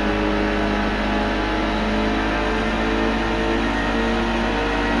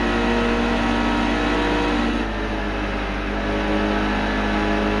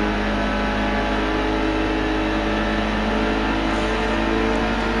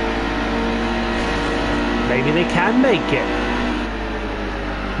 Maybe they can make it.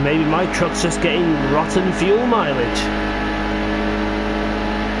 Maybe my truck's just getting rotten fuel mileage.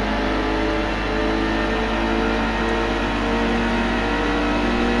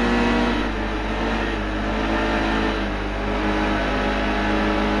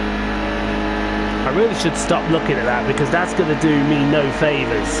 I really should stop looking at that because that's going to do me no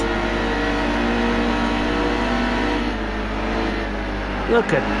favours.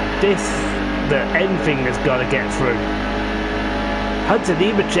 Look at this. The end finger's got to get through. Hunter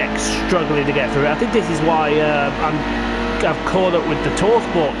Nemechek's struggling to get through. I think this is why I've caught up with the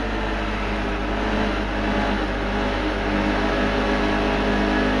Torsport.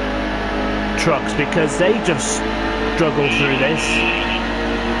 Trucks, because they just struggle through this.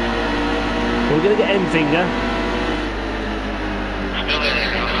 We're going to get end finger.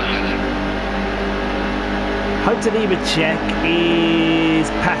 Hunter Nemechek is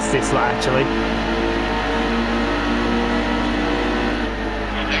past this lot actually.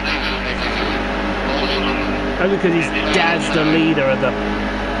 Only because his dad's the leader of the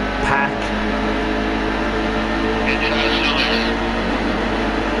pack.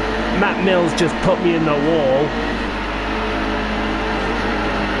 Matt Mills just put me in the wall.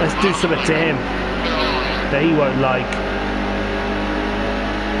 Let's do something to him that he won't like.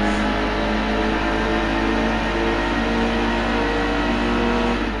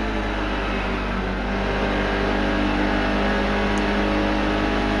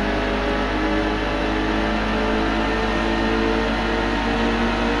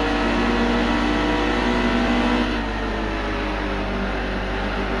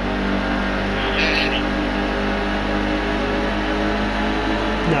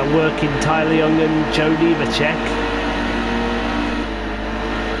 Now working Tyler Young and Joe Nemechek.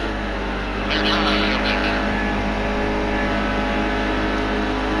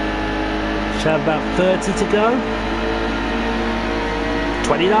 Should have about 30 to go.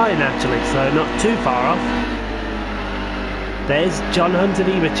 29 actually, so not too far off. There's John Hunter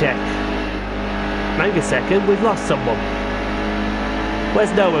Nemechek. Hang a second, we've lost someone.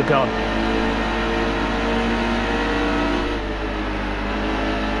 Where's Noah gone?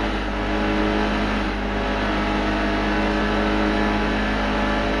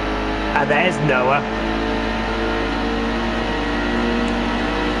 And there's Noah.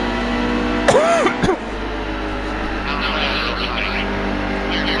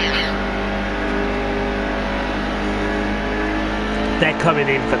 They're coming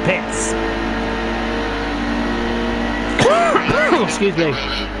in for pits. Excuse me.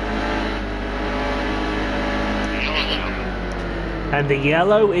 And the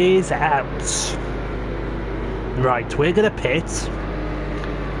yellow is out. Right, we're gonna pit.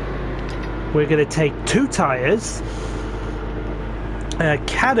 We're going to take 2 tyres, a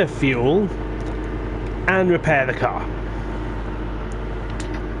can of fuel, and repair the car.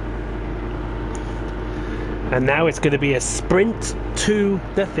 And now it's going to be a sprint to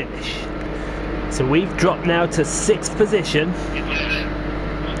the finish. So we've dropped now to 6th position.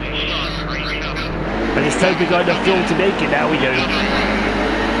 I just hope we got enough fuel to make it. Now we do.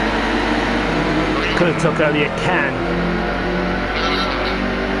 Could have took only a can.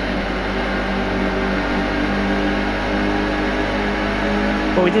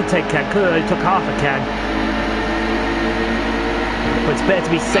 Well, we did take a can, could have only took half a can. But it's better to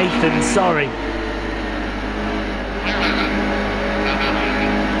be safe than sorry.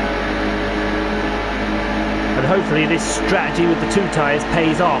 And hopefully this strategy with the 2 tyres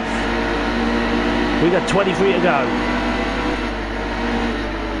pays off. We got 23 to go.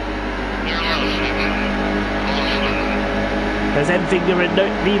 There's Enfinger and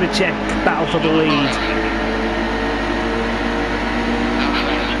Nemechek battle for the lead.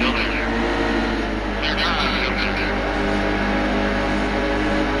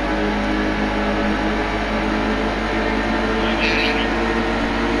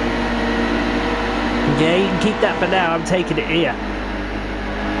 Yeah, you can keep that for now, I'm taking it here.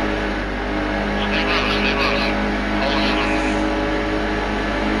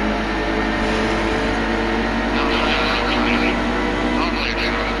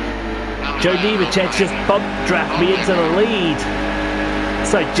 Joe Nemechek just bump draft me into the lead.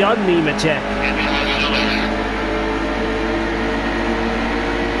 So John Nemechek.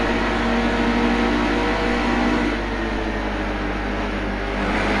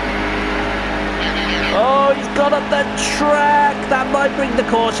 Oh, he's got up the track. That might bring the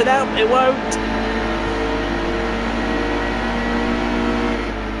caution out. It won't.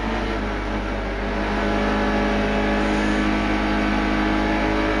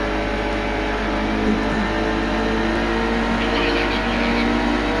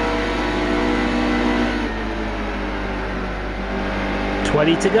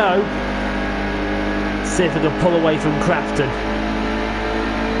 To go. See if I can pull away from Crafton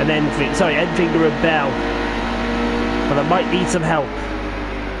and Enfinger and Bell, but I might need some help.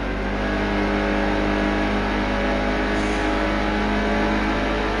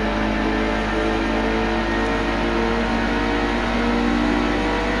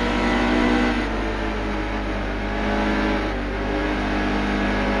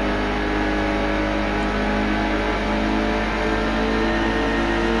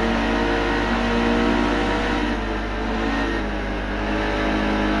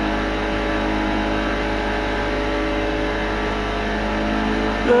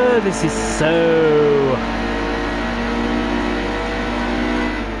 This is so...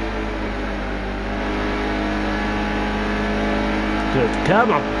 good.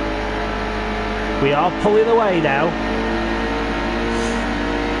 Come on. We are pulling away now.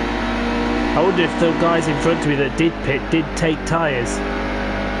 I wonder if the guys in front of me that did pit did take tyres.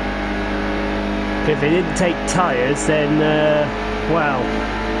 If they didn't take tyres, then, well,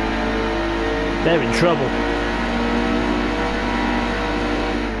 they're in trouble.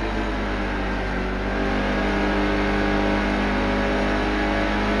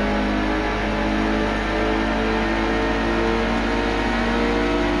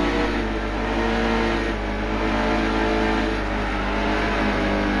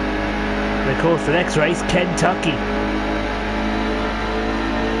 Of course, the next race, Kentucky.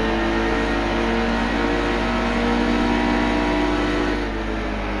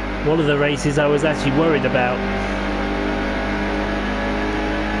 One of the races I was actually worried about,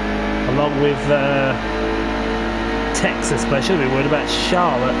 along with Texas, but I should have been worried about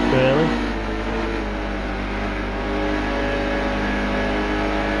Charlotte, really.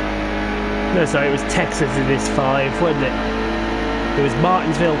 No, sorry, it was Texas in this 5, wasn't it? It was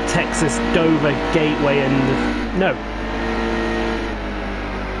Martinsville, Texas, Dover, Gateway, and... no.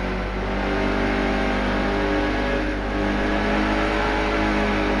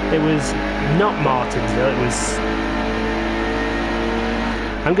 It was not Martinsville, it was...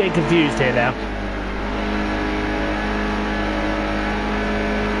 I'm getting confused here now.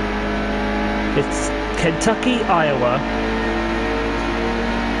 It's Kentucky, Iowa.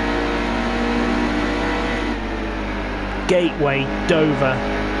 Gateway, Dover,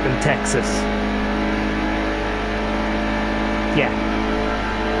 and Texas. Yeah.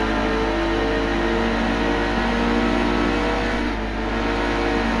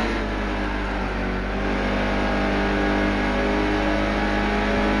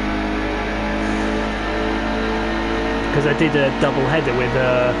 Because I did a double header with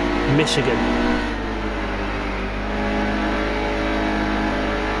Michigan.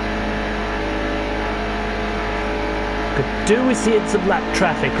 Could do with seeing some lap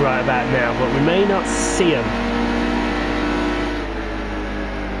traffic right about now, but we may not see them.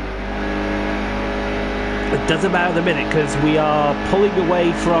 It doesn't matter the minute because we are pulling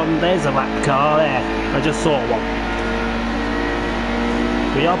away from... there's a lap car there. I just saw one.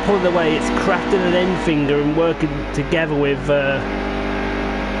 We are pulling away. It's Crafton and Enfinger and working together with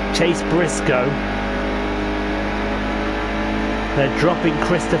Chase Briscoe. They're dropping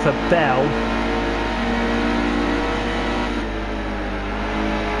Christopher Bell.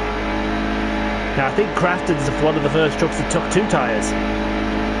 Now I think Crafton's one of the first trucks that took 2 tyres.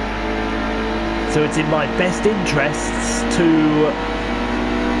 So it's in my best interests to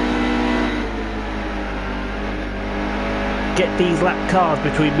get these lap cars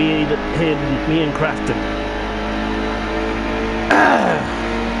between me and Crafton.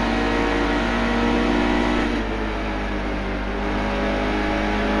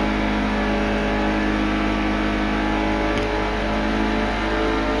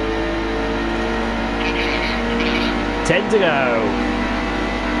 Ten to go.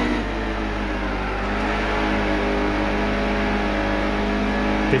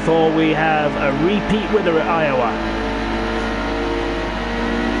 Before we have a repeat winner at Iowa.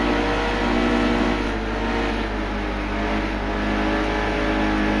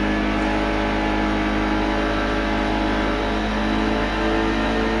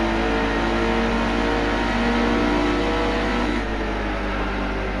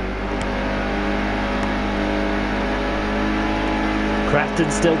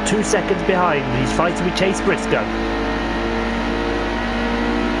 Crafton's still 2 seconds behind. He's fighting with Chase Briscoe.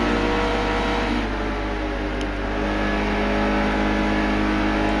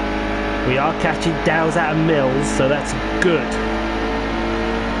 We are catching Dow's out of Mills, so that's good.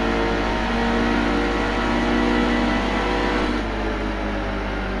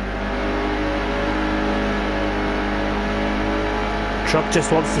 Truck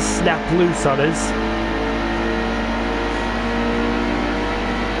just wants to snap loose on us.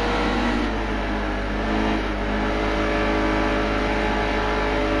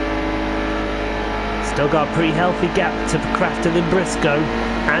 Still got a pretty healthy gap to Crafton and Briscoe,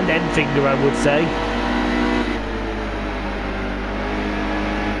 and Enfinger, I would say.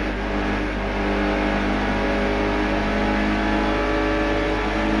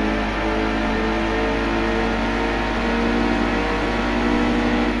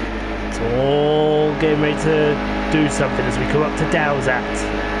 It's all getting ready to do something as we come up to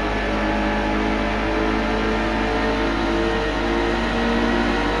Dowsat.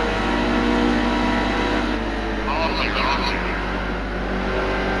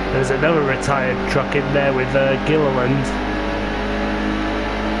 There's another retired truck in there with Gilliland.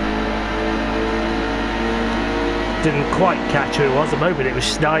 Didn't quite catch who it was. I'm hoping it was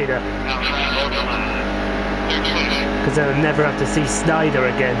Schneider. Because then I'll never have to see Schneider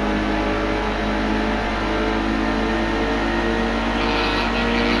again.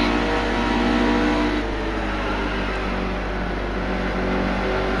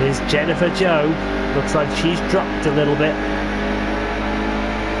 Here's Jennifer Jo. Looks like she's dropped a little bit.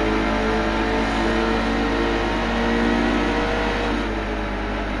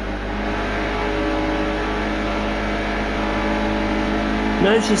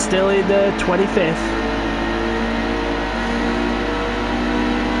 No, she's still in 25th.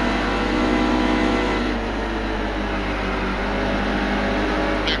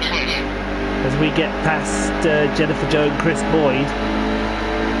 As we get past Jennifer Jo and Chris Boyd,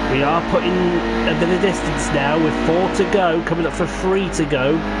 we are putting a bit of distance now with 4 to go, coming up for 3 to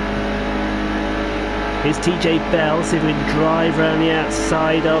go. Here's TJ Bell, see if we can drive around the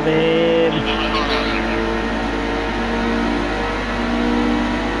outside of him.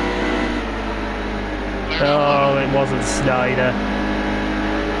 Oh, it wasn't Snyder.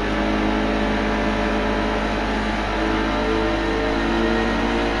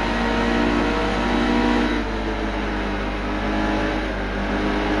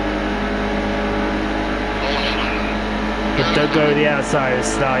 But don't go to the outside of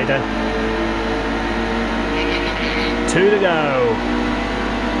Snyder. 2 to go.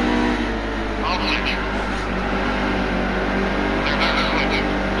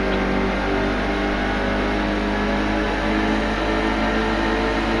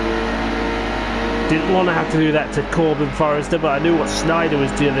 Didn't want to have to do that to Corbin Forrester, but I knew what Snyder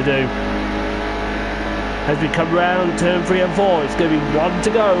was going to do. As we come round turn 3 and 4, it's going to be 1 to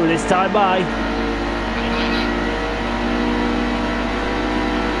go this time by.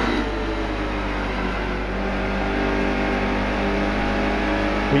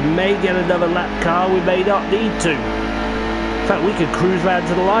 We may get another lap car, we may not need to. In fact, we could cruise round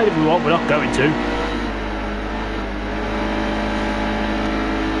to the line if we want, we're not going to.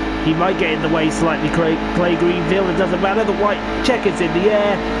 He might get in the way slightly, Clay Greenfield. It doesn't matter. The white checkers in the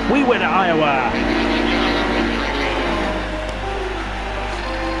air. We win at Iowa.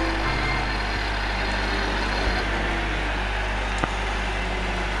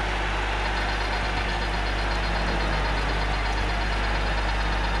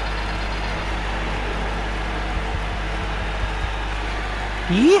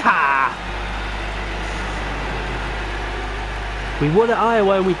 Yeehaw! We won at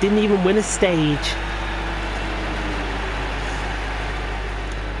Iowa and we didn't even win a stage.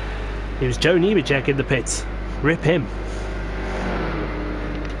 It was Joe Nemechek in the pits. Rip him.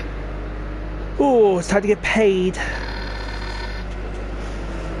 Oh, it's time to get paid.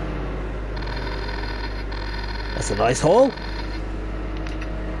 That's a nice haul.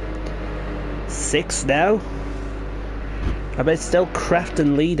 6 now. I bet it's still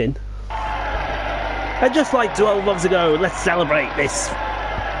Crafton leading. And just like 12 months ago, let's celebrate this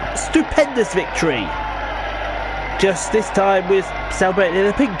stupendous victory. Just this time we're celebrating in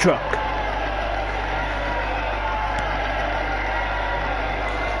a pig truck.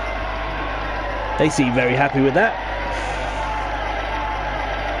 They seem very happy with that.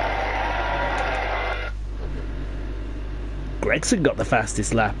 Gregson got the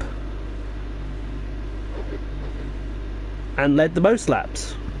fastest lap. And led the most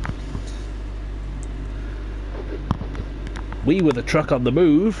laps. We were the truck on the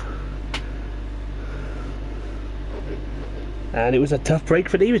move. and it was a tough break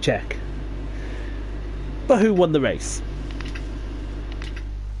for Nemechek. But who won the race?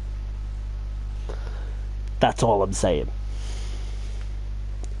 That's all I'm saying.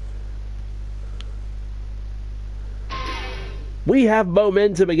 We have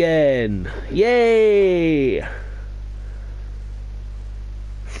momentum again! Yay!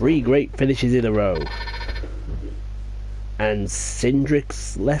 3 great finishes in a row. And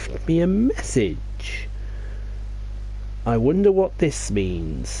Cindric's left me a message. I wonder what this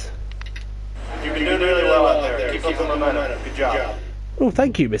means. You've been doing really well out there. Keep up the momentum. Good job. Oh,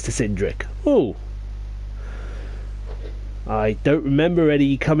 thank you, Mr. Cindric. Oh. I don't remember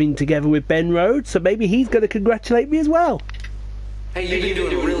any coming together with Ben Rhodes, so maybe he's going to congratulate me as well. Hey, you've been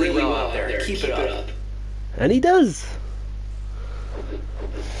doing really well out there. Keep it up. And he does.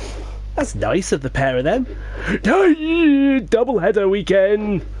 That's nice of the pair of them. Doubleheader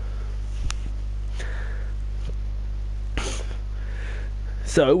weekend.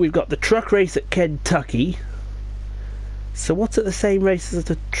 So we've got the truck race at Kentucky. So what's at the same race as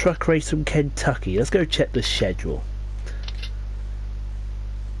the truck race from Kentucky? Let's go check the schedule.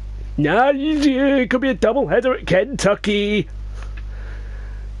 Nah, it could be a doubleheader at Kentucky.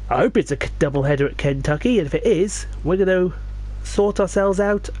 I hope it's a doubleheader at Kentucky, and if it is, we're going to sort ourselves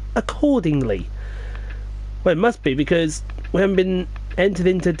out accordingly. Well, it must be, because we haven't been entered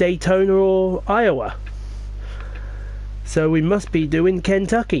into Daytona or Iowa. So we must be doing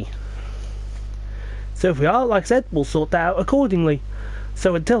Kentucky. So if we are, like I said, we'll sort that out accordingly.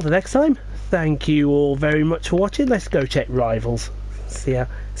 So until the next time, thank you all very much for watching. Let's go check rivals. See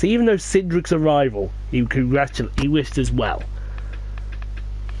even though Cindric's a rival, he wished us well.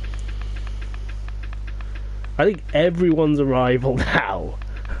 I think everyone's a rival now,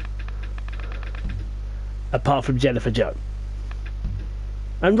 apart from Jennifer Jo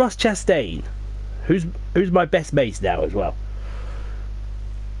and Ross Chastain, who's my best mate now as well,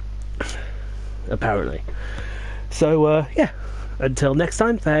 apparently. So yeah, until next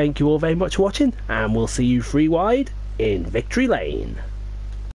time, thank you all very much for watching, and we'll see you 3 wide in Victory Lane.